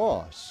suffer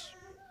loss.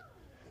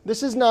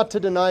 This is not to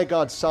deny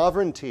God's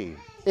sovereignty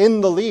in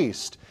the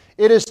least.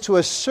 It is to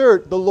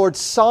assert the Lord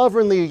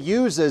sovereignly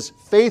uses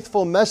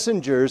faithful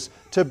messengers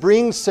to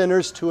bring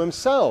sinners to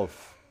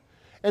himself.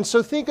 And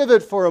so think of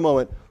it for a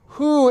moment.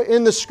 Who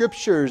in the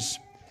Scriptures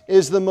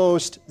is the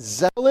most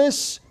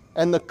zealous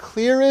and the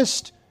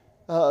clearest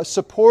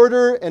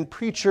supporter and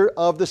preacher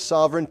of the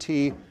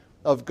sovereignty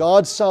of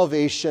God's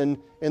salvation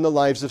in the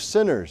lives of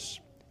sinners?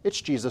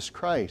 It's Jesus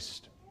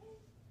Christ.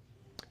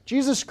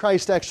 Jesus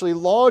Christ actually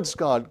lauds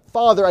God.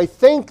 Father, I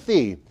thank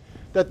thee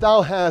that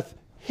thou hast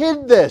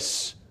hid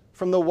this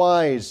from the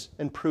wise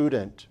and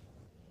prudent,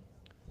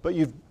 but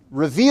you've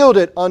revealed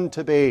it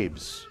unto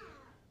babes.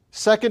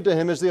 Second to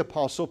him is the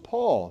Apostle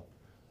Paul.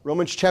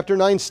 Romans chapter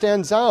 9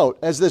 stands out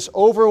as this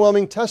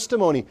overwhelming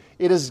testimony.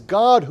 It is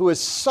God who has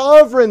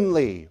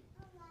sovereignly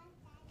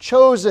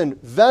chosen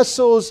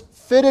vessels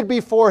fitted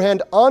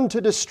beforehand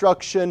unto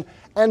destruction,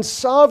 and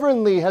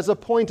sovereignly has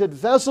appointed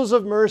vessels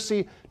of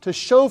mercy to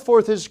show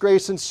forth his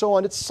grace and so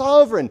on. It's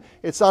sovereign.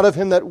 It's not of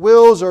him that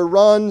wills or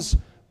runs,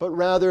 but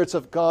rather it's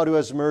of God who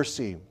has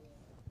mercy.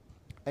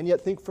 And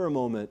yet think for a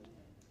moment,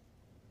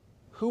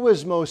 who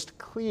was most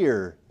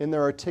clear in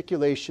their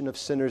articulation of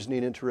sinners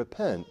needing to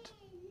repent?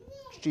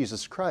 It's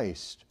Jesus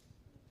Christ.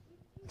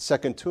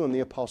 Second to him,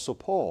 the Apostle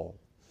Paul.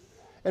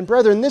 And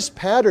brethren, this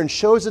pattern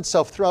shows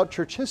itself throughout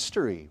church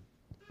history.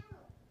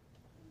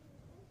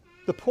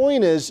 The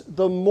point is,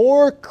 the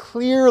more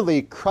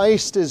clearly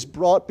Christ is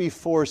brought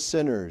before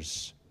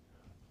sinners,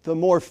 the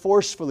more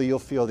forcefully you'll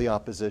feel the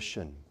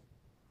opposition.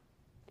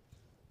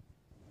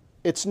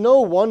 It's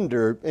no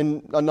wonder,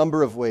 in a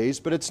number of ways,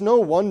 but it's no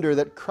wonder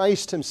that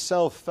Christ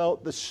himself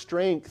felt the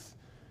strength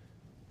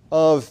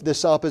of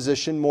this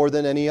opposition more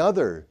than any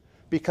other,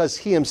 because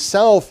he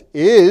himself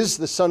is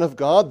the Son of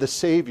God, the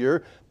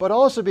Savior, but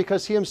also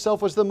because he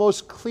himself was the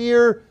most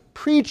clear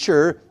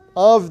preacher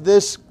of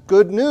this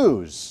good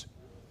news.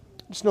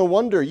 It's no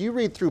wonder. You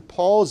read through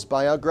Paul's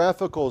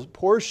biographical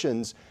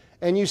portions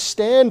and you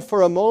stand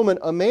for a moment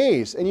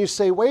amazed and you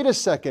say, wait a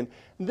second,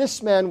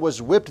 this man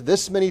was whipped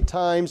this many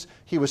times,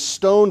 he was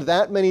stoned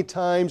that many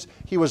times,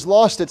 he was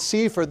lost at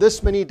sea for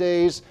this many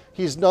days,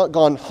 he's not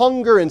gone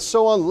hunger and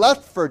so on,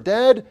 left for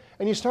dead.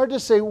 And you start to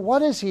say,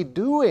 what is he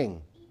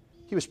doing?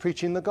 He was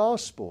preaching the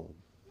gospel.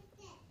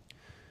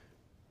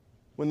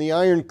 When the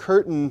Iron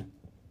Curtain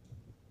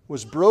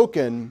was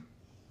broken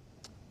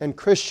and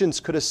Christians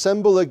could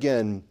assemble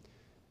again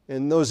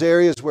in those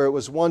areas where it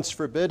was once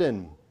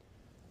forbidden,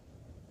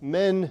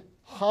 men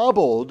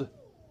hobbled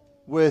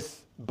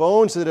with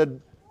bones that had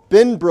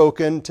been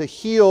broken to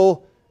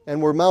heal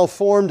and were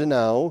malformed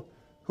now,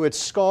 who had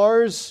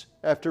scars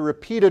after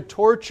repeated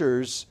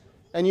tortures,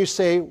 and you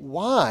say,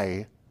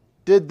 why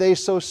did they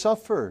so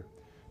suffer?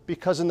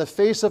 Because in the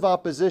face of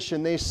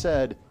opposition, they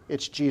said,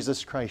 it's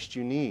Jesus Christ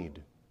you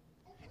need.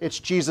 It's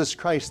Jesus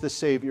Christ, the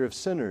Savior of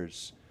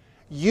sinners.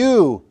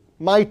 You,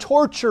 my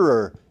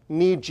torturer,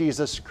 need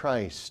Jesus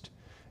Christ.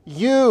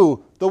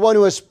 You, the one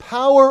who has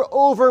power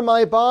over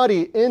my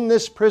body in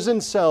this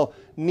prison cell,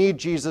 need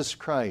Jesus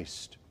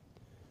Christ.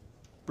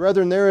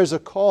 Brethren, there is a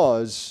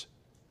cause,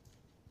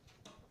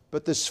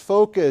 but this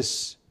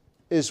focus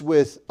is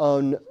with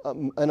an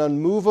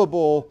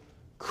unmovable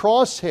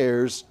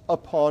crosshairs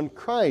upon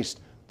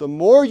Christ. The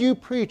more you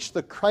preach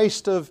the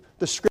Christ of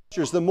the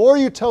Scriptures, the more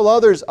you tell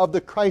others of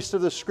the Christ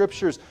of the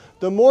Scriptures,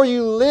 the more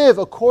you live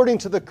according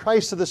to the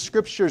Christ of the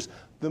Scriptures,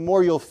 the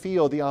more you'll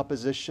feel the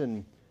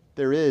opposition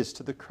there is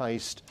to the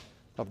Christ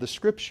of the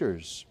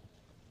Scriptures.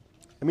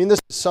 I mean, this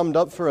is summed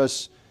up for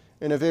us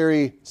in a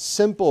very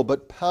simple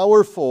but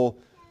powerful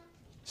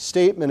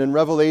statement in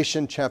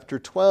Revelation chapter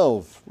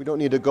 12. We don't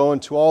need to go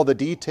into all the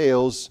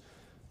details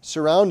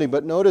surrounding,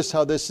 but notice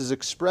how this is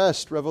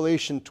expressed.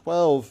 Revelation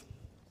 12,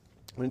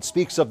 when it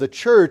speaks of the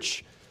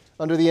church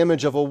under the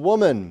image of a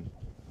woman.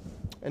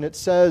 And it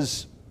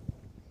says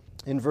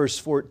in verse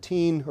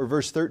 14 or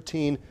verse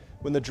 13,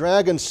 when the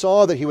dragon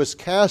saw that he was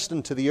cast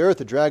into the earth,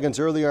 the dragon's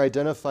earlier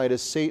identified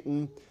as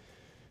Satan,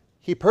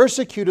 he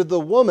persecuted the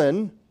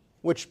woman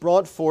which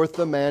brought forth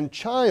the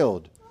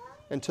man-child.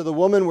 And to the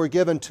woman were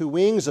given 2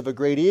 wings of a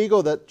great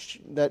eagle,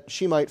 that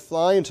she might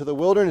fly into the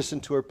wilderness,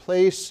 into her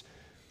place,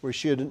 where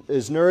she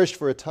is nourished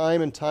for a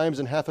time and times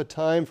and half a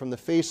time from the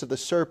face of the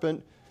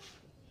serpent.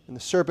 And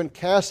the serpent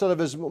cast out of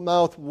his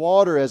mouth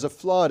water as a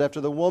flood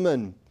after the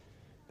woman,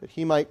 that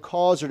he might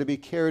cause her to be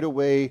carried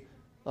away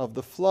of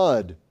the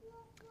flood.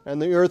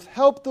 And the earth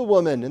helped the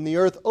woman, and the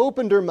earth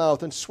opened her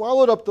mouth and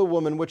swallowed up the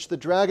woman, which the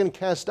dragon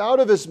cast out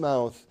of his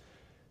mouth.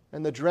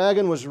 And the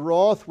dragon was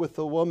wroth with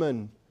the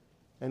woman,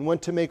 and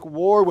went to make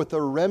war with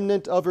the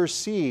remnant of her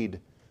seed,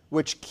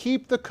 which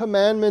keep the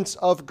commandments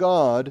of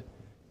God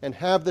and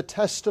have the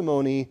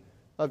testimony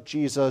of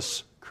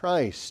Jesus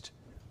Christ.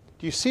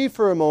 Do you see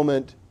for a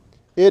moment,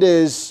 it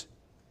is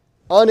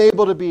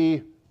unable to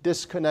be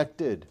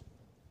disconnected.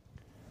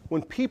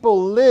 When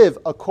people live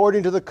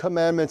according to the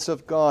commandments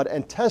of God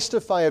and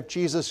testify of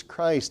Jesus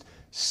Christ,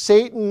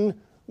 Satan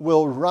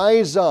will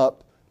rise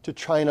up to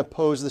try and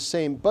oppose the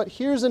same. But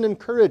here's an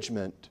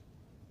encouragement.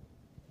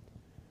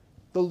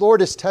 The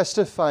Lord is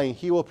testifying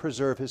He will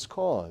preserve His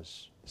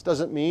cause. This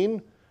doesn't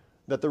mean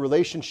that the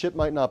relationship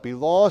might not be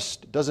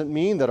lost. It doesn't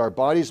mean that our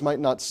bodies might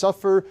not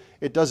suffer.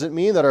 It doesn't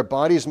mean that our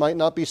bodies might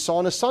not be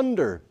sawn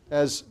asunder,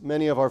 as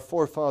many of our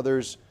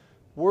forefathers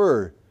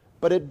were.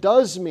 But it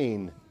does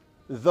mean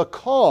the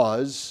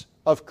cause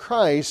of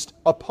Christ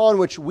upon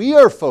which we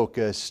are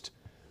focused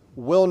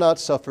will not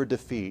suffer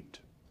defeat.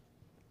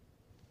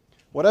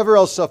 Whatever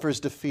else suffers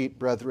defeat,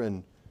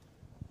 brethren,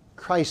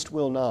 Christ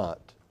will not.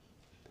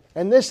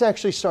 And this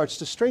actually starts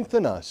to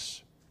strengthen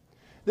us.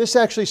 This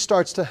actually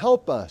starts to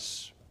help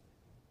us.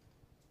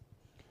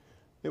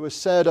 It was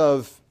said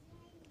of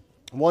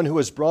one who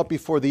was brought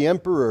before the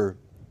emperor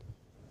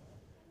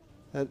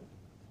that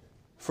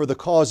for the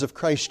cause of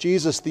Christ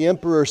Jesus, the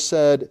emperor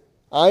said,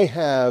 I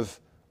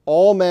have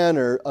all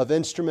manner of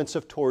instruments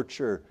of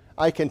torture.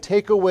 I can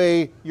take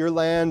away your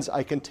lands.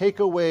 I can take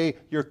away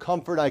your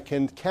comfort. I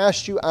can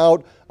cast you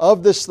out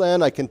of this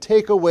land. I can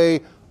take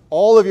away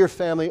all of your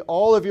family,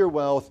 all of your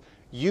wealth.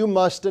 You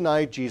must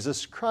deny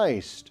Jesus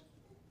Christ.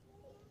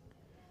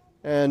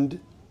 And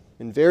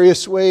in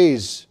various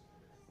ways,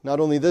 not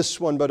only this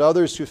one, but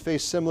others who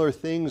face similar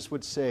things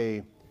would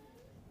say,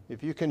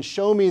 if you can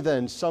show me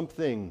then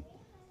something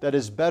that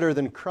is better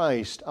than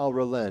Christ, I'll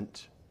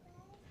relent.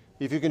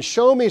 If you can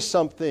show me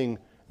something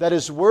that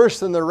is worse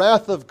than the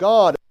wrath of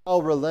God,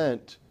 I'll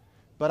relent.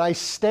 But I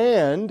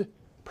stand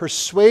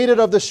persuaded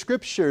of the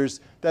Scriptures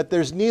that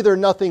there's neither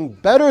nothing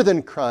better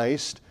than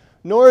Christ,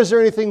 nor is there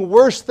anything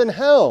worse than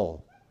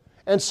hell.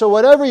 And so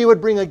whatever you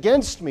would bring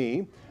against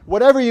me,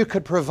 whatever you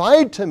could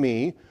provide to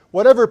me,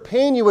 whatever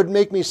pain you would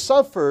make me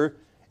suffer,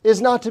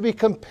 is not to be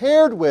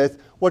compared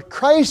with what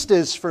Christ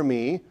is for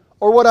me,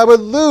 or what I would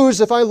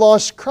lose if I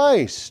lost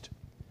Christ.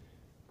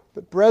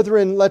 But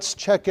brethren, let's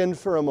check in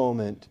for a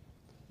moment.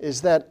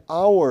 Is that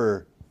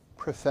our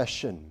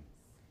profession?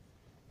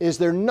 Is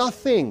there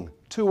nothing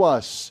to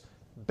us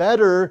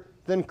better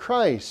than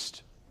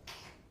Christ?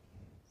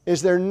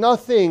 Is there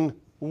nothing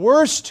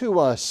worse to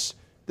us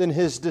than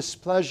His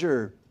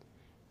displeasure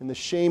and the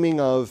shaming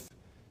of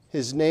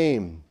His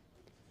name?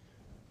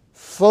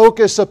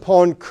 Focus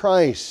upon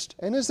Christ.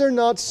 And is there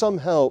not some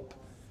help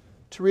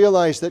to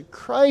realize that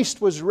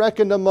Christ was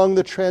reckoned among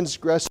the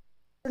transgressors?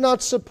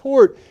 Not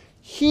support.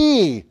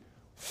 He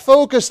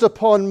focused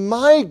upon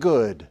my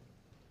good,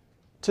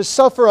 to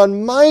suffer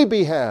on my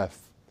behalf,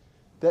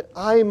 that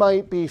I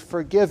might be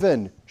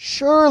forgiven.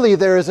 Surely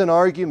there is an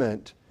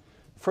argument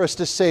for us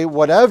to say,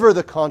 whatever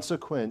the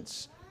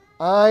consequence,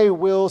 I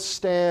will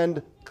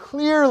stand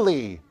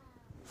clearly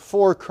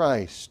for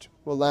Christ.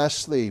 Well,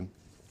 lastly,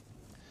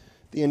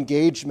 the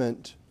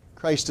engagement.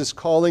 Christ is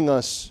calling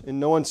us in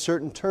no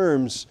uncertain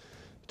terms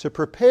to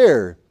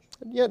prepare.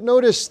 And yet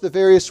notice the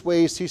various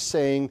ways He's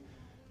saying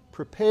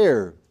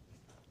prepare.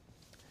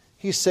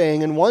 He's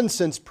saying, in one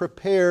sense,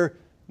 prepare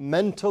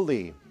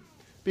mentally.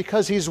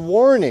 Because He's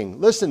warning,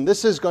 listen,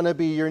 this is going to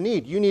be your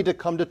need. You need to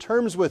come to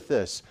terms with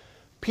this.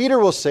 Peter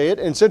will say it,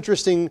 and it's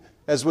interesting,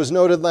 as was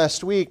noted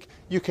last week,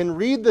 you can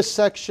read the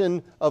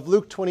section of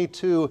Luke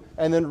 22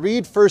 and then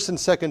read 1st and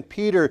 2nd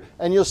Peter,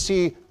 and you'll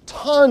see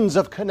tons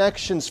of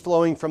connections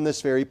flowing from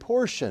this very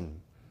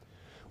portion.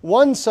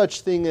 One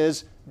such thing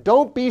is,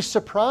 don't be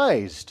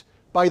surprised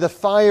by the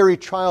fiery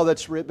trial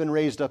that's been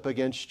raised up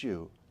against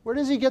you. Where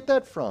does he get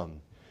that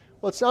from?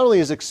 Well, it's not only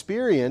his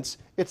experience,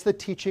 it's the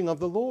teaching of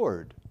the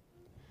Lord.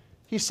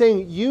 He's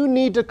saying you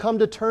need to come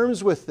to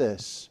terms with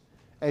this.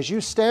 As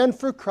you stand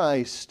for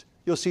Christ,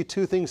 you'll see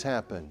two things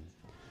happen.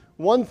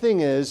 One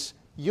thing is,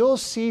 you'll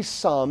see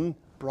some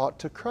brought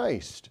to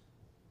Christ.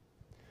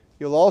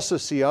 You'll also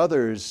see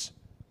others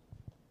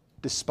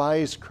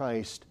despise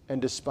Christ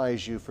and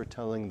despise you for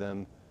telling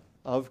them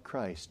of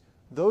Christ.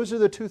 Those are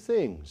the two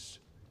things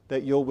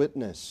that you'll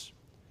witness.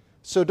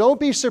 So don't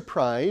be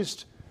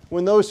surprised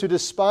when those who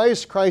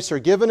despise Christ are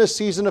given a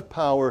season of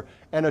power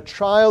and a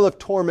trial of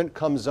torment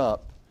comes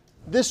up.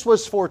 This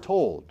was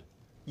foretold.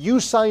 You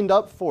signed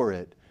up for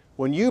it.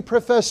 When you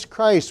professed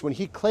Christ, when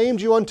He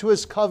claimed you unto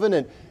His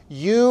covenant,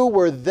 you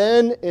were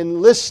then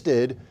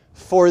enlisted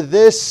for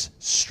this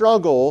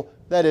struggle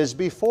that is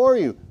before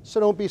you. So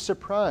don't be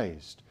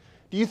surprised.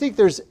 Do you think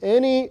there's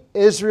any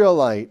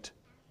Israelite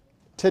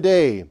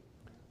today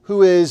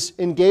who is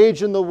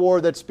engaged in the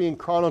war that's being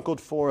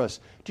chronicled for us?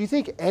 Do you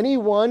think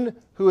anyone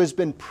who has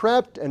been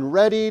prepped and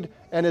readied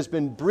and has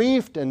been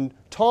briefed and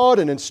taught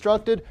and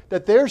instructed,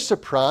 that they're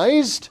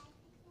surprised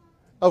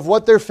of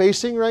what they're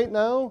facing right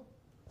now?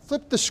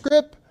 Flip the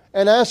script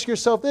and ask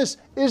yourself this: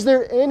 is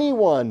there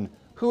anyone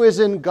who is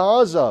in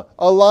Gaza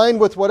aligned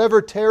with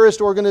whatever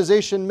terrorist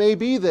organization may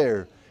be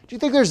there? Do you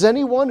think there's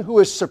anyone who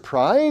is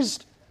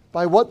surprised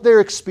by what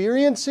they're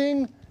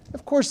experiencing?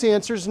 Of course the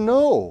answer is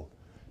no,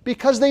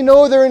 because they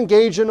know they're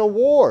engaged in a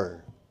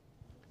war.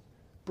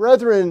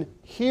 Brethren,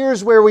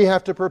 here's where we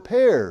have to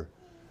prepare.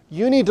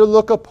 You need to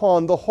look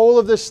upon the whole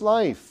of this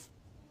life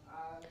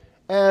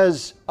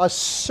as a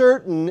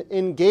certain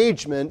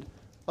engagement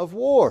of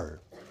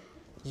war.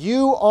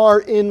 You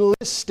are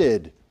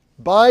enlisted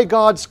by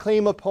God's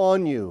claim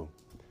upon you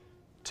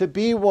to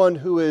be one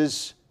who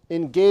is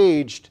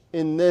engaged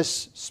in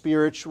this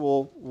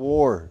spiritual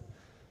war.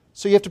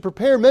 So you have to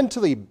prepare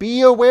mentally.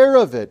 Be aware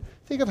of it.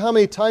 Think of how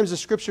many times the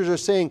Scriptures are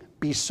saying,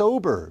 be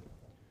sober,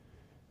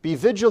 be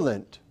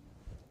vigilant,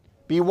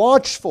 be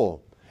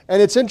watchful.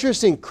 And it's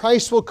interesting,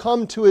 Christ will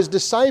come to His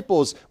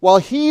disciples while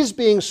He's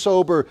being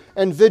sober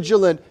and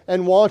vigilant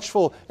and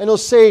watchful, and He'll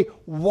say,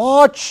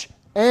 watch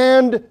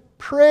and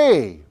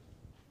pray.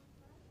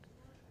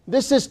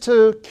 This is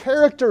to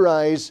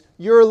characterize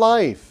your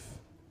life.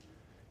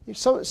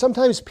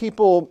 Sometimes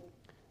people,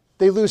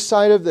 they lose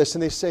sight of this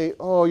and they say,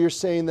 oh, you're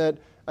saying that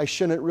I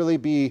shouldn't really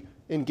be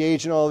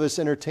engaged in all of this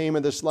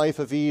entertainment, this life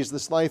of ease,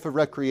 this life of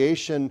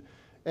recreation,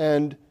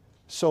 and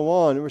so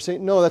on. And we're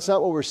saying, no, that's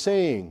not what we're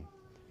saying.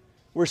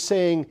 We're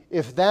saying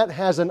if that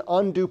has an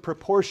undue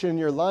proportion in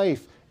your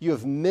life, you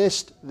have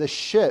missed the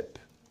ship.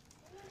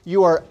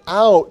 You are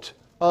out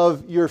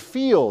of your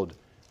field.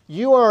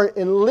 You are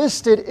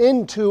enlisted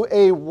into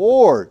a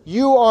war.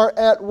 You are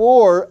at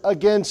war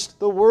against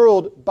the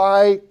world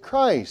by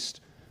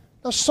Christ.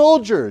 Now,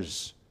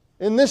 soldiers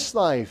in this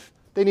life,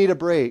 they need a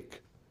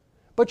break.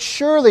 But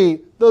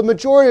surely the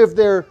majority of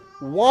their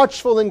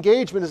watchful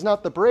engagement is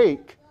not the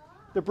break.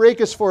 The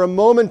break is for a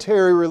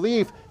momentary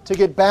relief to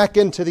get back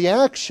into the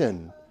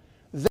action.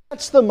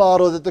 That's the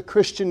model that the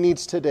Christian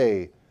needs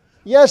today.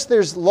 Yes,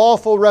 there's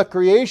lawful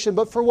recreation,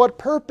 but for what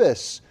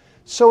purpose?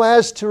 So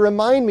as to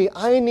remind me,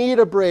 I need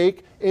a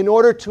break in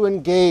order to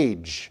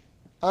engage.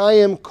 I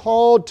am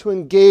called to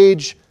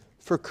engage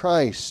for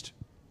Christ.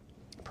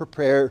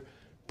 Prepare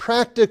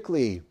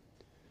practically.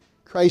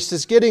 Christ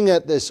is getting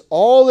at this.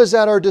 All is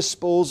at our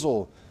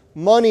disposal.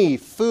 Money,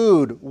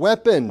 food,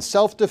 weapons,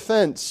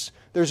 self-defense.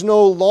 There's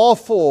no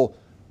lawful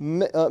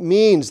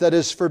means that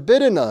is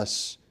forbidden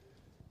us.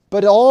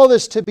 But all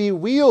is to be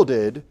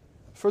wielded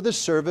for the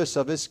service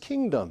of His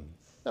kingdom.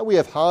 Now we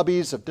have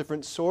hobbies of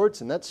different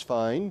sorts, and that's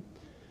fine.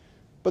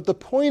 But the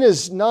point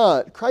is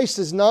not, Christ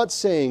is not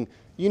saying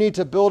you need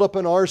to build up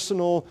an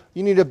arsenal,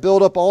 you need to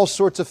build up all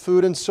sorts of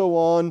food and so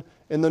on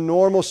in the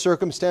normal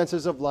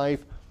circumstances of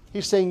life.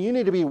 He's saying you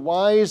need to be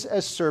wise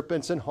as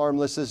serpents and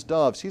harmless as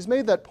doves. He's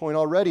made that point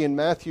already in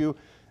Matthew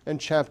and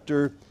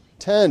chapter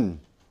 10.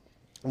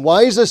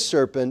 Wise as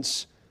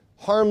serpents,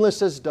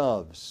 harmless as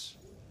doves.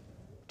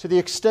 To the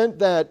extent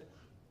that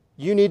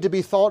you need to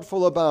be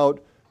thoughtful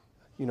about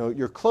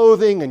your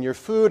clothing and your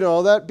food and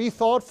all that, be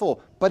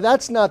thoughtful. But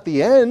that's not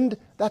the end.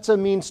 That's a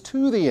means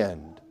to the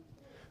end.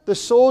 The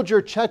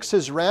soldier checks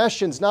his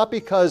rations not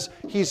because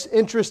he's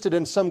interested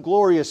in some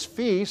glorious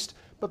feast,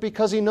 but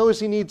because he knows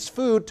he needs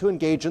food to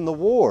engage in the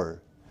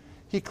war.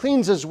 He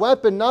cleans his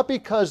weapon not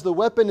because the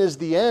weapon is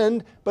the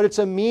end, but it's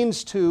a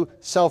means to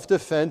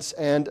self-defense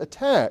and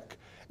attack.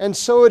 And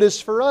so it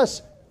is for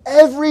us.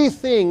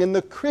 Everything in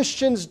the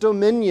Christian's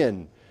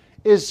dominion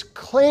is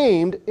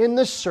claimed in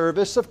the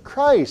service of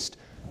Christ.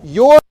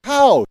 Your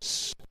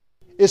house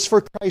is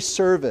for Christ's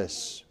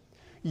service.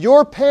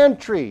 Your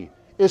pantry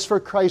is for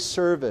Christ's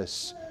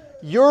service.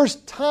 Your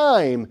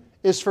time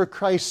is for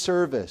Christ's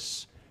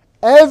service.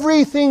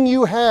 Everything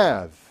you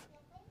have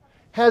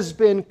has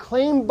been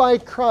claimed by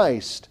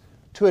Christ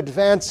to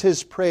advance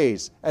His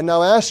praise. And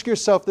now ask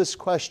yourself this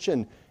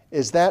question: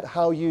 is that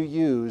how you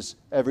use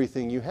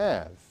everything you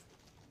have?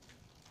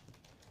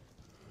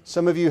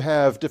 Some of you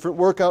have different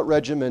workout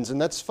regimens,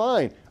 and that's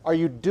fine. Are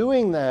you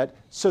doing that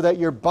so that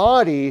your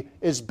body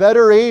is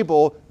better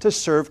able to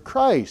serve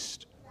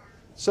Christ?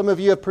 Some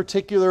of you have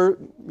particular,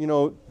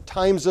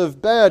 times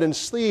of bed and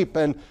sleep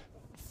and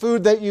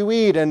food that you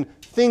eat and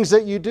things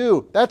that you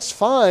do. That's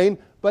fine,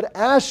 but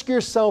ask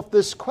yourself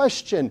this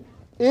question: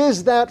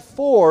 is that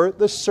for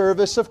the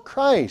service of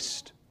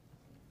Christ?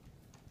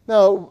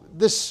 Now,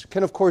 this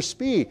can of course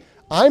be,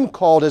 I'm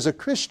called as a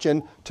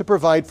Christian to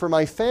provide for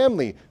my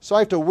family. So I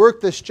have to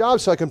work this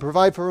job so I can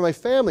provide for my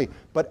family.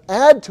 But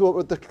add to it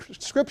what the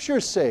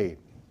Scriptures say.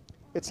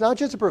 It's not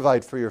just to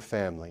provide for your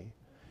family.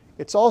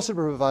 It's also to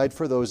provide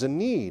for those in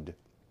need.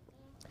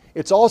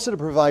 It's also to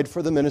provide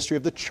for the ministry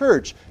of the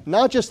church.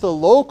 Not just the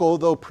local,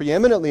 though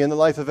preeminently in the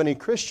life of any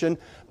Christian,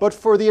 but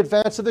for the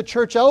advance of the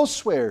church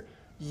elsewhere.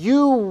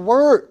 You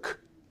work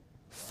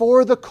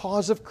for the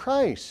cause of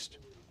Christ.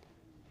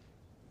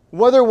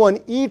 Whether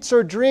one eats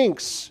or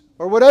drinks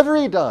or whatever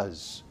he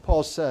does,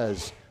 Paul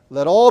says,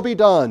 let all be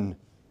done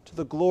to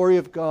the glory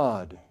of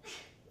God.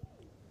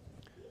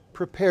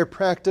 Prepare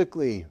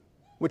practically,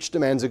 which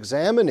demands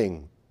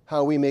examining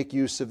how we make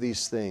use of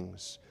these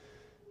things.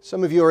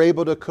 Some of you are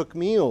able to cook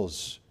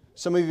meals.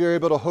 Some of you are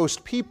able to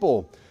host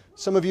people.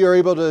 Some of you are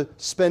able to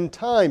spend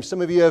time.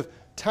 Some of you have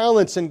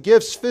talents and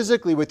gifts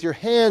physically with your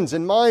hands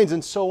and minds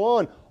and so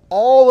on.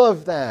 All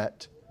of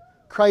that,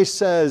 Christ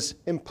says,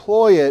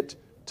 employ it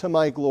to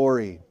my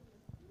glory.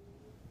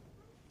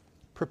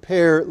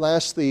 Prepare,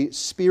 lastly,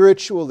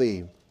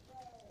 spiritually.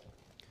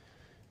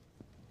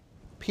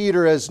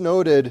 Peter, as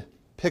noted,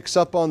 picks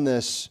up on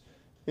this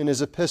in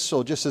his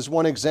epistle. Just as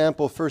one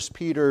example, 1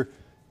 Peter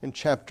in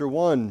chapter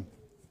 1.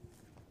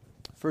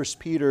 1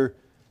 Peter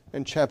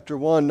in chapter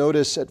 1,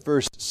 notice at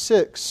verse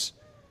 6,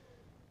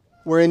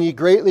 wherein ye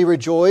greatly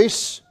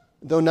rejoice,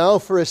 though now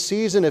for a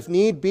season, if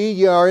need be,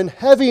 ye are in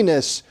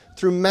heaviness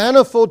through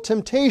manifold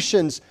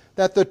temptations,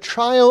 that the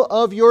trial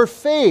of your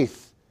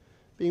faith,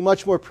 being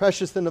much more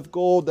precious than of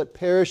gold that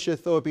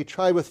perisheth, though it be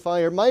tried with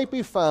fire, might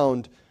be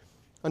found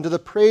unto the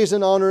praise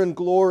and honor and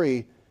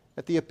glory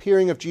at the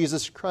appearing of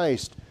Jesus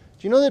Christ.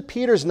 Do you know that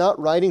Peter's not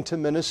writing to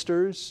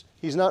ministers?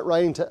 He's not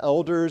writing to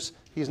elders.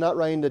 He's not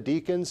writing to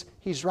deacons.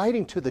 He's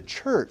writing to the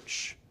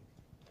church.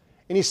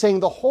 And he's saying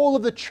the whole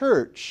of the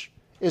church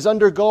is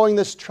undergoing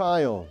this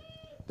trial,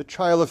 the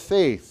trial of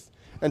faith.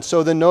 And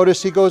so then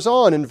notice he goes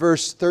on in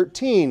verse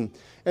 13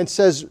 and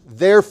says,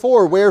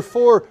 therefore,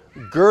 wherefore,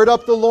 gird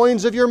up the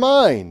loins of your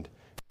mind.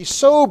 Be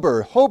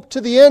sober, hope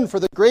to the end for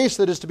the grace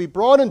that is to be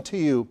brought unto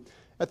you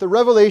at the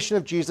revelation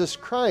of Jesus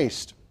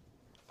Christ.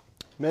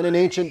 Men in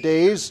ancient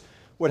days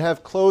would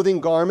have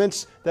clothing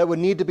garments that would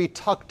need to be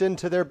tucked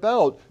into their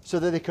belt so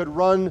that they could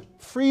run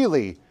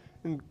freely.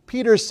 And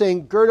Peter's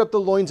saying, gird up the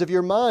loins of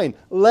your mind.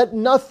 Let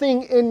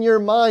nothing in your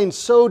mind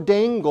so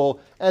dangle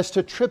as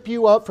to trip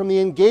you up from the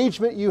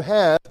engagement you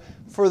have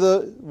for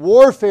the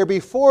warfare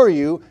before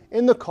you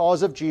in the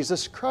cause of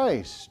Jesus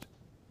Christ.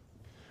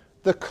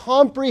 The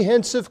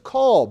comprehensive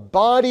call,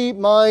 body,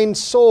 mind,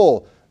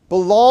 soul,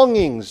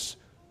 belongings,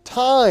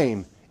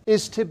 time,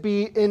 is to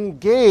be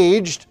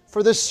engaged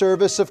for the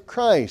service of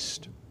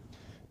Christ.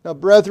 Now,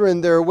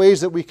 brethren, there are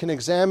ways that we can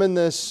examine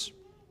this,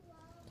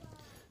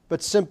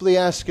 but simply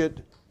ask it,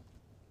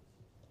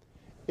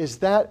 is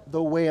that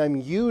the way I'm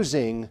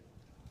using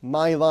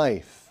my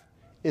life?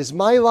 Is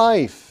my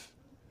life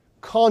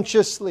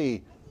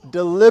consciously,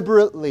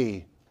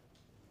 deliberately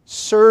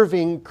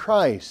serving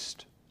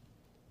Christ?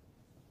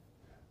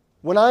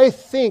 When I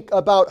think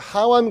about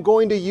how I'm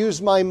going to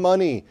use my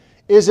money,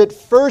 is it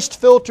first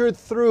filtered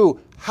through,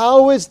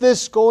 how is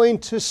this going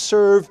to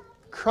serve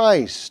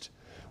Christ?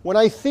 When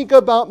I think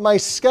about my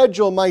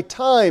schedule, my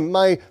time,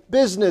 my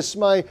business,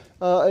 my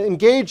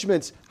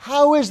engagements,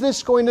 how is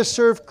this going to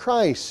serve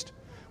Christ?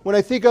 When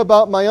I think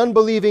about my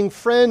unbelieving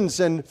friends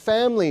and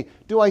family,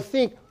 do I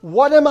think,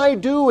 what am I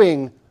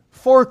doing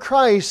for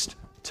Christ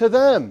to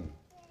them?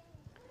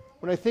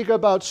 When I think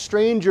about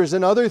strangers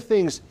and other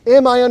things,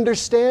 am I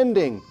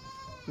understanding?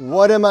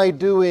 What am I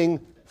doing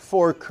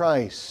for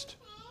Christ?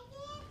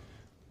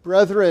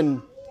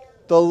 Brethren,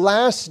 the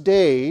last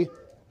day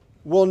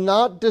will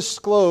not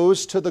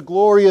disclose to the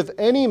glory of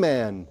any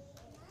man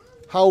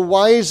how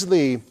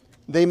wisely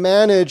they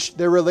managed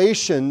their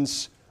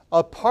relations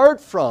apart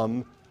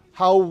from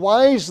how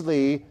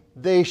wisely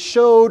they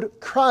showed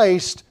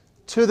Christ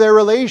to their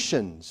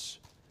relations.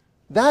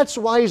 That's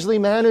wisely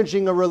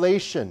managing a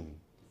relation.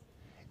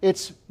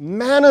 It's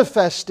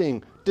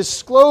manifesting,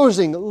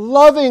 disclosing,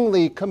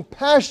 lovingly,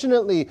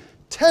 compassionately,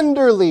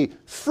 tenderly,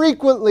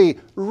 frequently,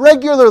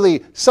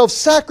 regularly,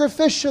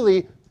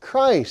 self-sacrificially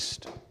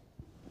Christ.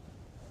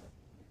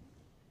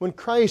 When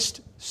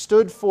Christ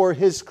stood for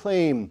his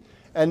claim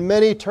and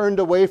many turned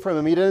away from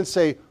him, he didn't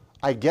say,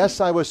 I guess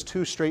I was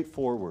too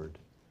straightforward.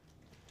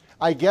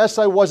 I guess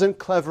I wasn't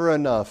clever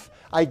enough.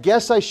 I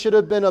guess I should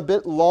have been a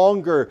bit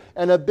longer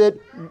and a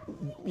bit,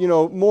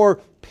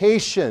 more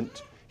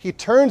patient. He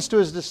turns to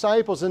his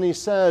disciples and he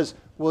says,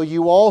 will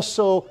you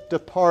also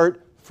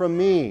depart from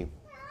me?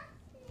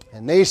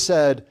 And they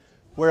said,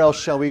 where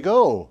else shall we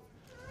go?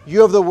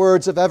 You have the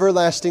words of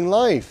everlasting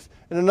life.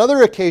 On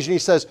another occasion he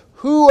says,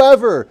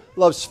 whoever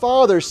loves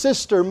father,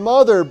 sister,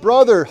 mother,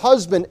 brother,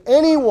 husband,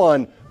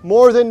 anyone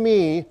more than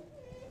me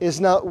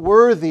is not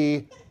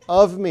worthy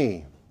of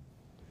me.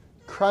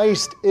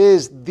 Christ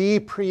is the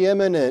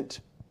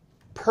preeminent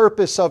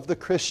purpose of the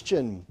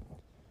Christian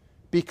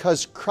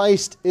because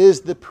Christ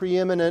is the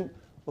preeminent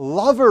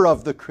lover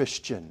of the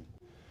Christian.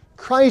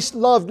 Christ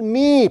loved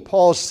me,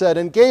 Paul said,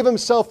 and gave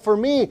himself for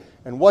me.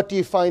 And what do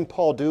you find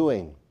Paul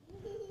doing?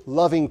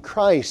 Loving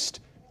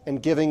Christ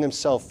and giving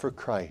himself for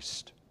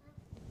Christ.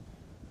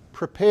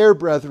 Prepare,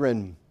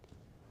 brethren,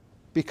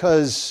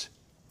 because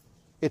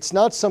it's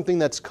not something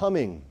that's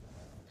coming.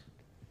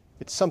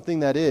 It's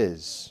something that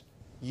is.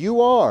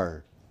 You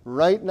are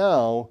right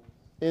now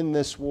in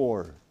this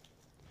war.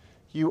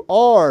 You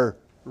are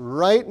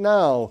right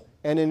now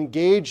an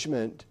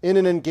engagement,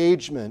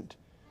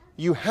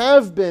 you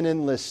have been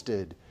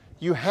enlisted.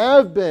 You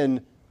have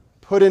been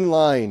put in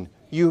line.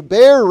 You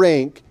bear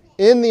rank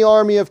in the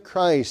army of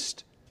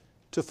Christ.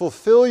 To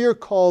fulfill your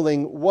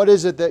calling, what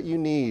is it that you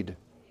need?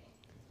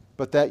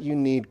 But that you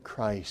need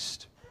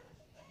Christ.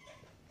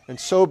 And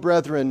so,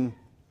 brethren,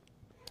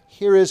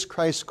 here is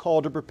Christ's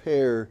call to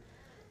prepare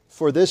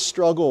for this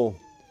struggle,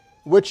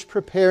 which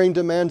preparing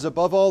demands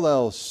above all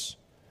else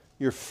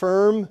your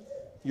firm,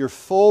 your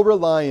full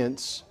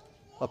reliance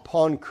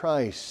upon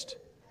Christ,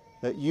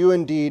 that you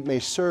indeed may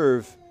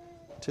serve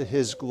to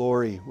His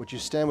glory. Would you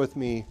stand with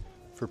me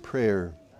for prayer?